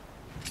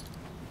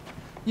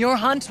 Your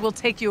hunt will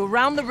take you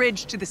around the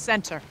ridge to the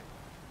center,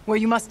 where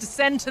you must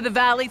descend to the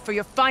valley for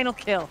your final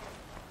kill.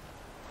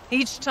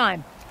 Each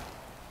time,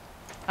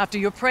 after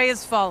your prey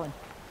has fallen,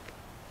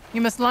 you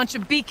must launch a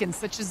beacon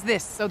such as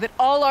this, so that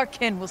all our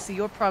kin will see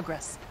your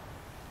progress.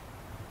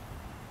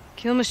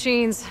 Kill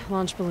machines,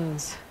 launch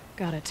balloons.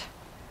 Got it.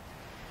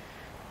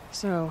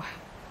 So,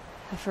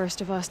 the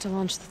first of us to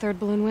launch the third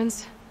balloon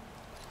wins?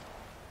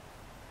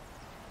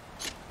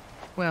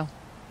 Well,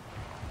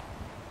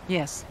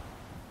 yes.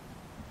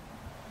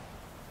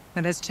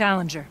 But as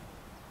challenger,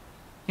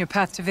 your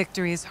path to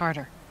victory is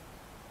harder.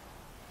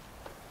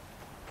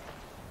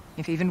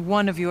 If even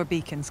one of your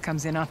beacons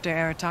comes in after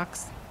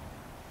Aratak's,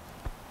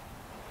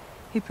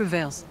 he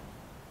prevails.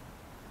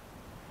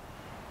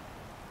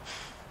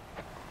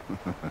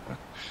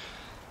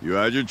 You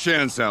had your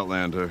chance,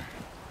 Outlander.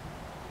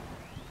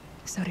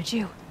 So did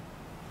you.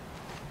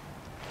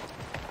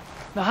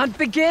 The hunt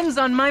begins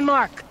on my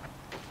mark.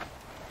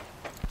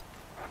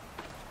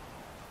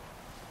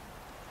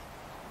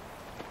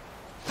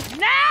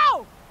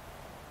 Now!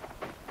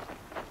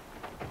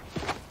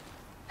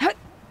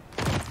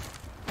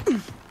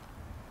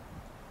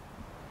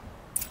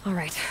 All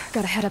right,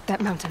 gotta head up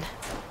that mountain.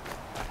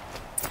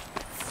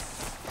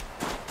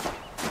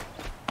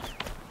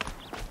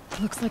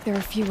 Looks like there are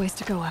a few ways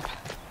to go up,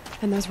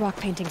 and those rock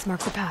paintings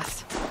mark the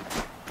paths.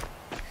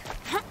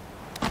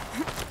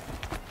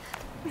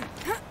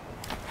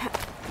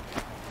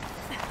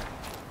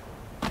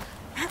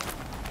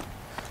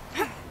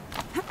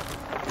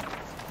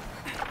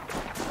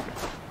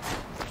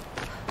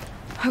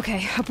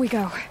 Okay, up we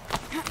go.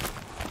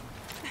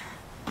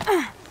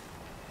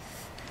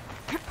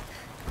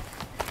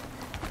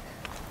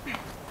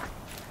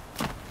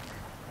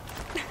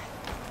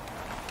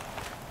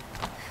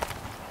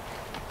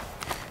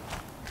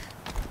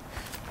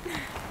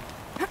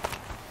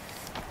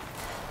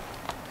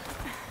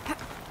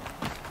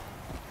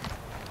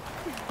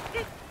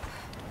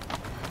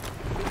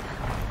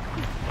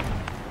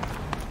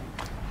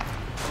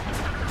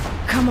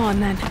 Come on,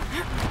 then.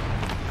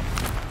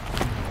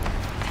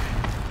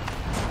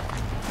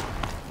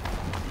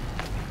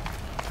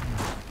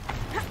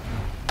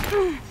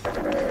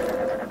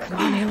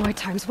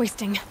 Time's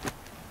wasting.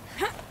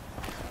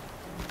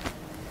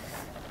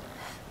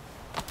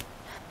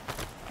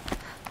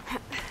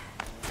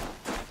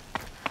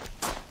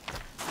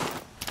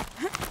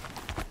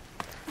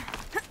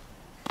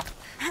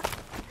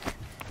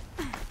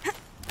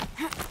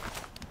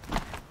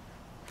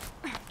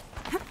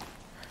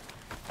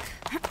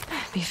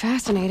 Be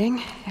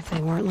fascinating if they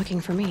weren't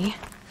looking for me.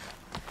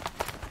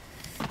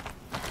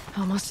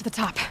 Almost to the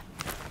top.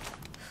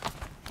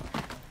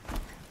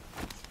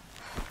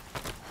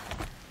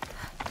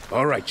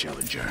 All right,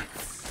 Challenger.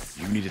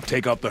 You need to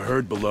take out the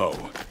herd below.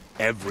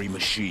 Every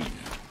machine.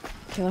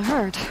 Kill a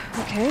herd.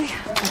 Okay, I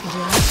can do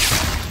that.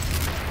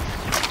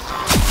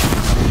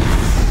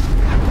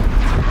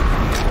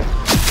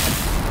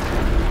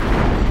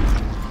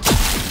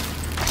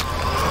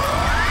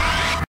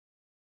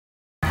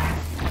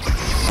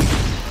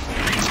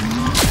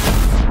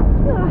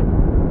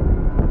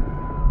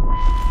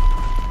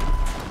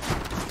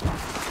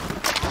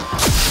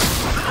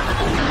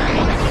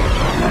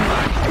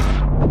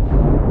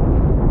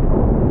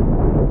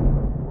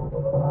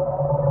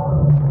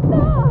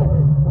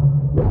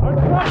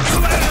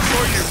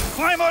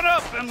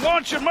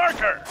 Launch your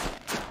marker!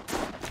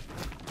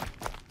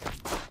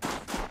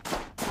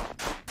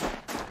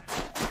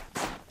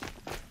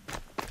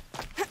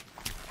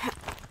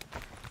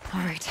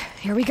 All right,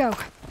 here we go.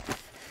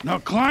 Now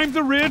climb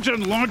the ridge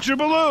and launch your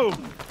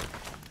balloon!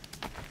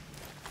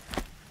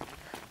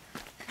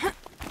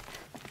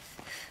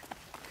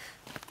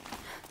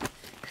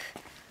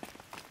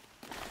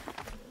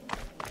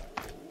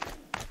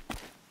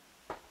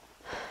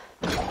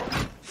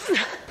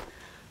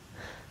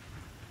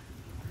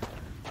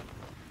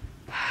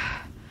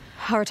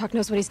 Haratok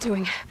knows what he's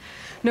doing.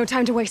 No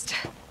time to waste.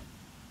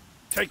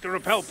 Take the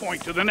rappel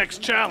point to the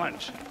next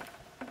challenge.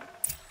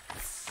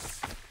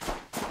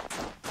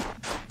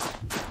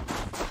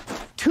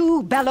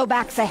 Two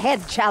bellowbacks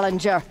ahead,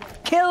 Challenger.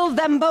 Kill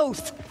them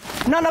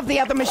both. None of the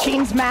other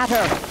machines matter.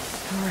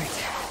 All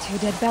right, 2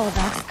 dead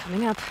bellowbacks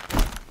coming up.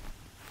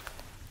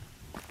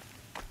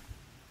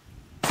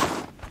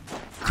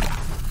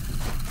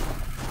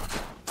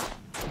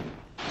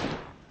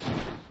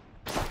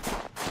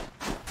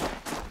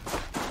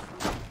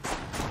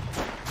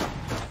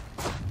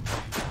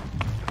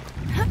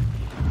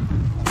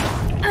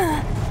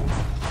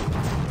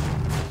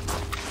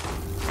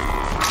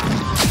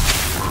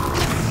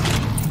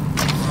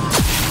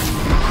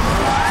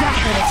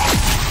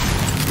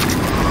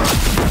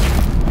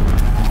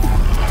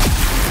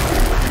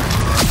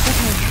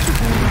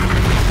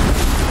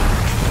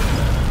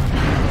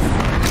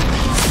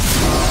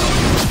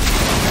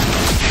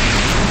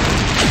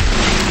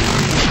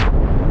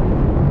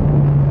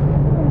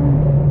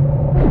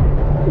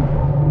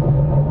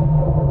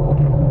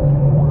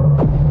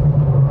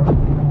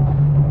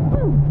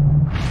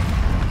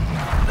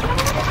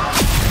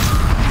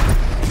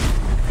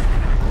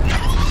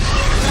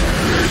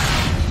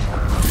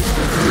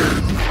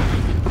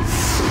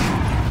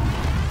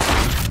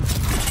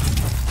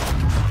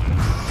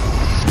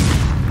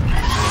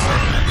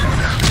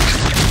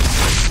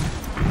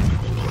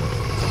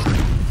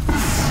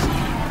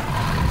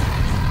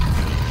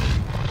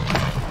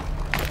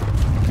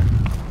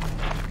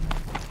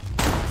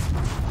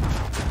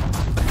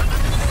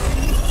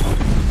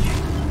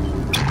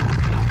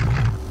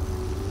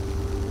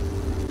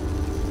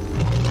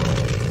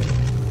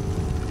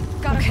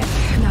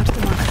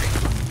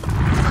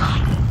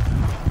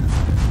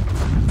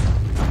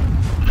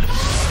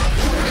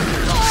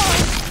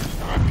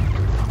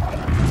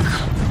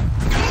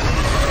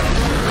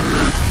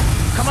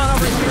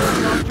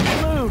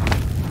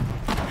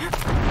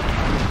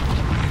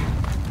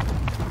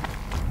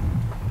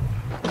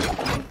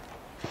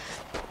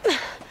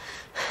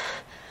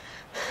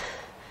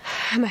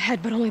 I'm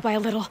ahead, but only by a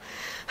little.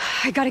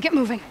 I gotta get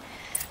moving.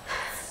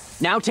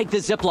 Now take the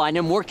zipline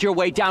and work your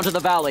way down to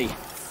the valley.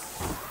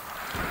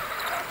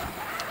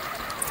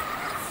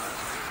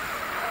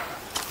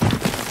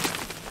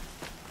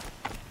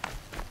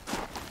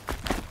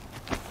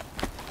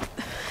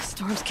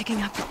 Storm's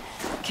kicking up.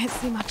 Can't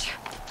see much.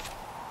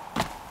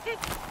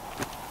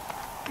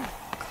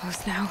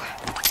 Close now.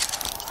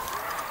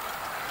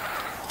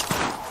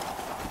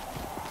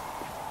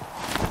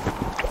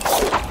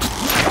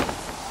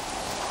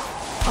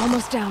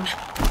 Almost down.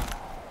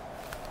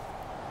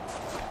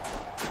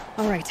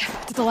 All right,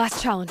 to the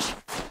last challenge.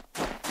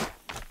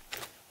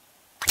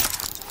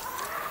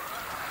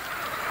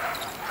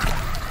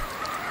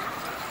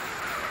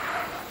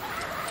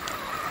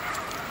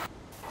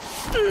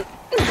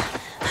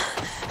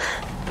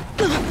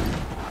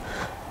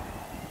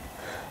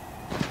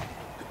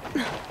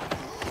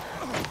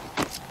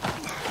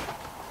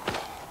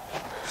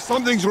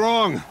 Something's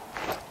wrong.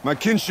 My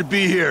kin should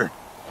be here,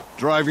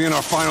 driving in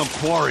our final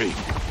quarry.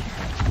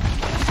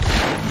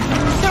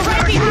 They're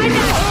right behind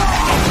us!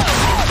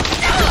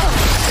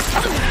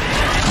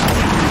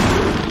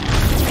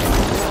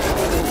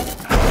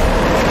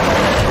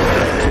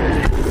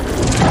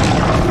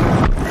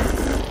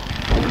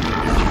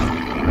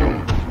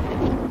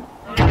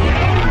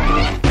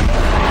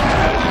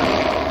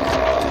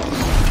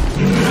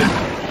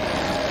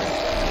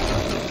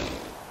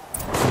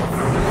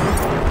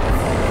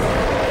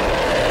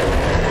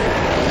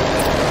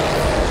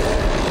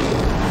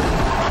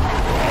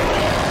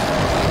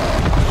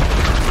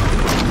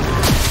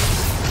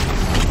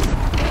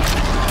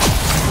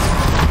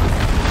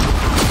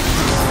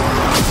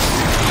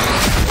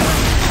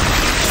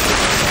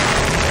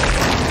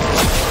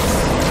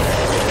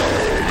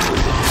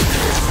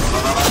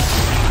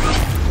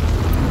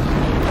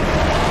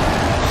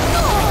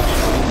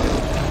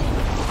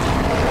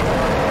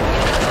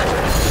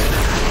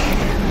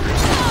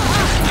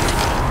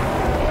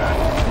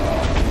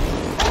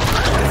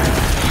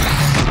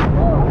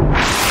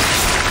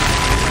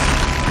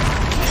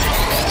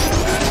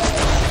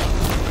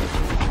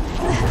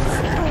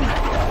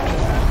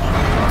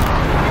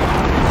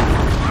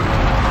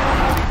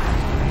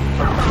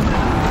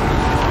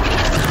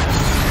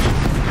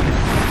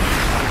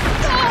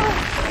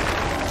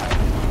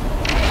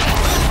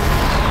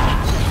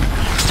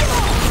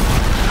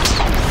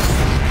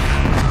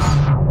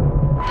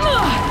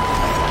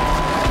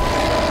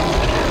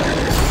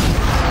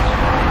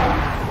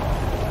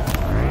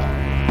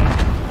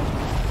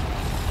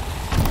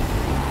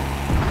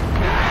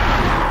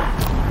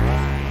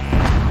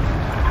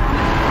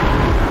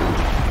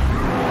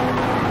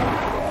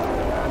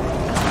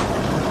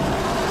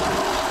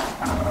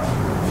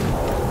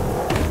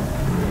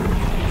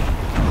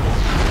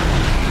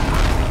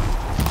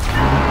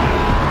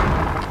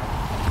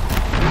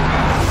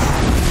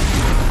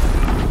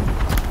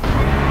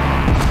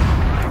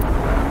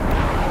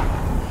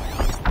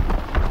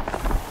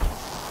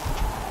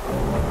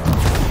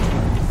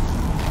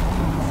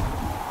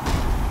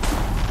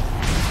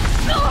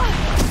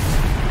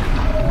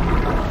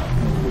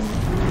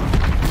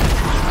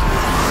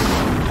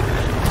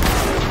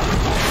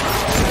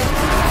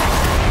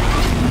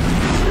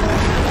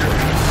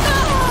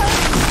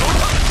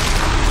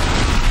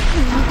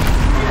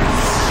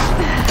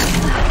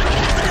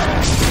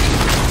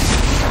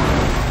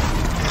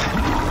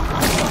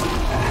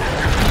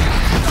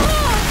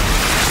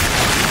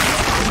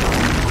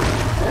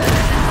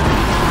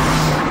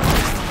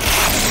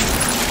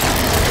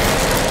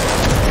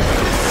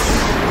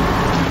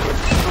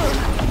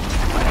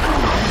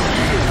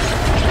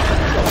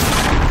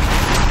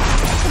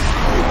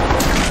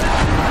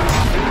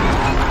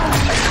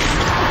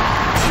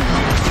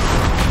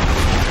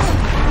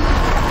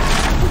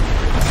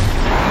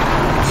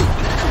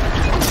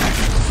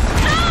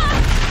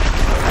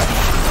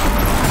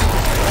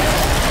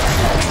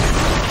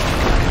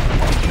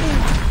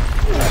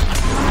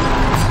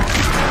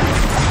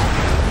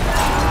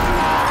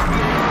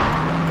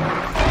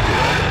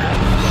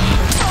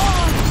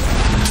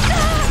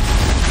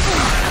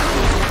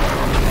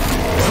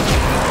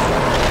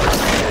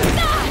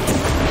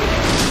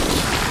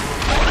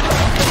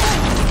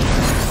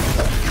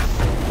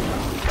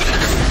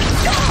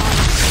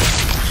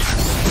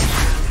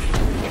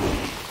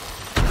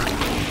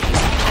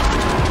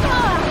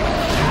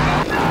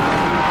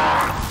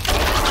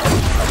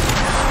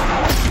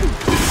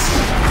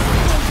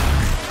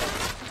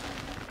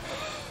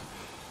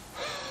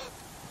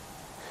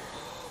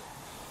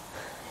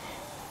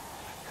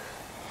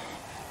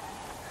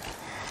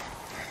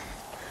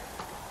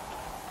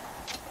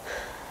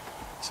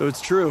 So it's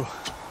true.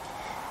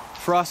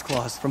 Frost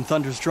claws from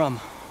Thunder's drum.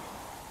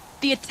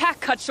 The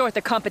attack cut short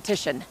the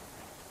competition.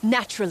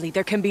 Naturally,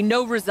 there can be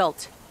no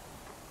result.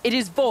 It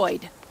is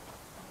void.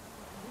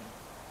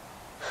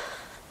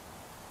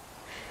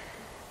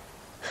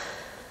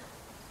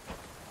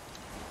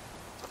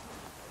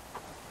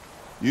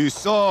 You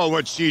saw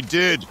what she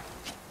did.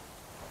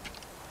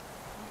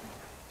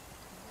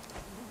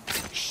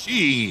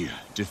 She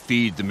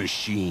defeated the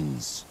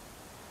machines,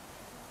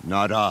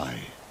 not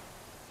I.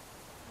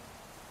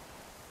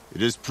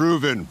 It is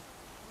proven.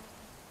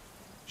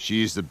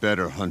 She's the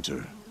better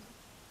hunter.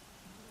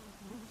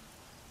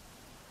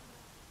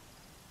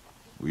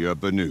 We are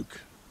Banuk.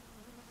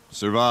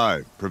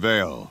 Survive,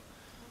 prevail.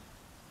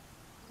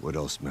 What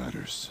else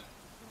matters?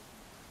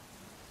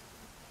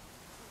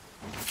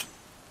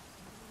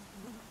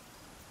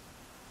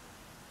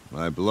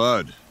 My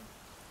blood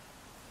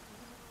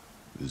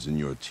is in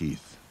your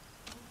teeth.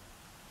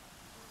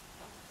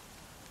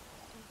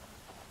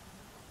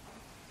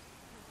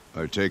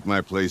 I take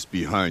my place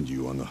behind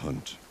you on the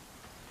hunt.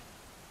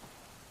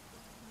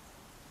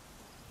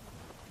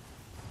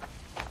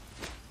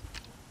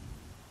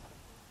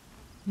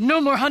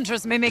 No more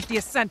hunters may make the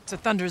ascent to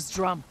Thunder's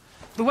drum.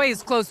 The way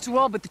is closed to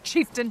all but the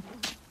chieftain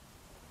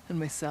and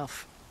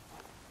myself.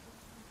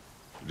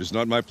 It is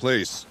not my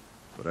place,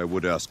 but I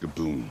would ask a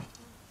boon.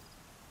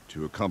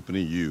 To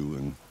accompany you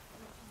and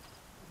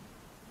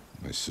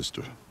my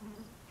sister.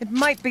 It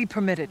might be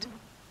permitted.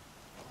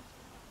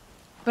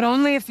 But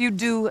only if you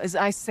do as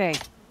I say.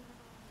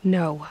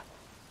 No.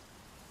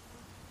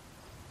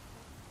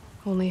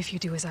 Only if you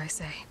do as I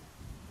say.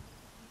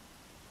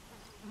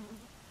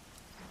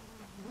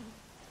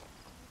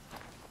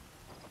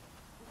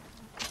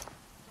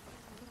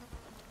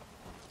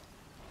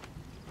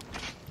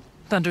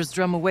 Thunder's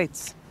drum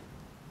awaits.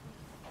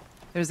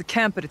 There's a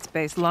camp at its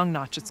base, Long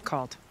Notch it's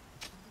called.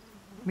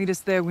 Meet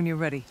us there when you're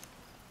ready.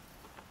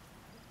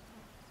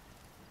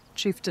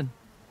 Chieftain.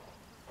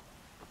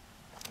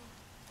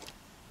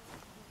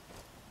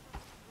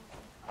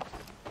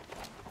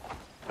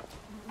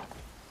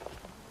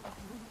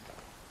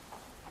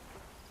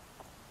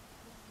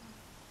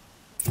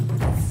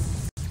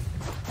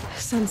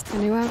 Sense the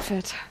new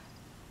outfit.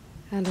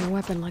 And a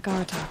weapon like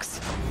Artok's.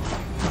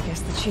 I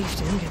guess the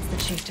chieftain gets the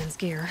chieftain's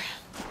gear.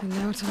 And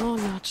now to Long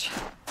Notch.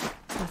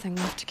 Nothing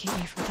left to keep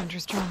me from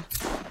Thunder's drum.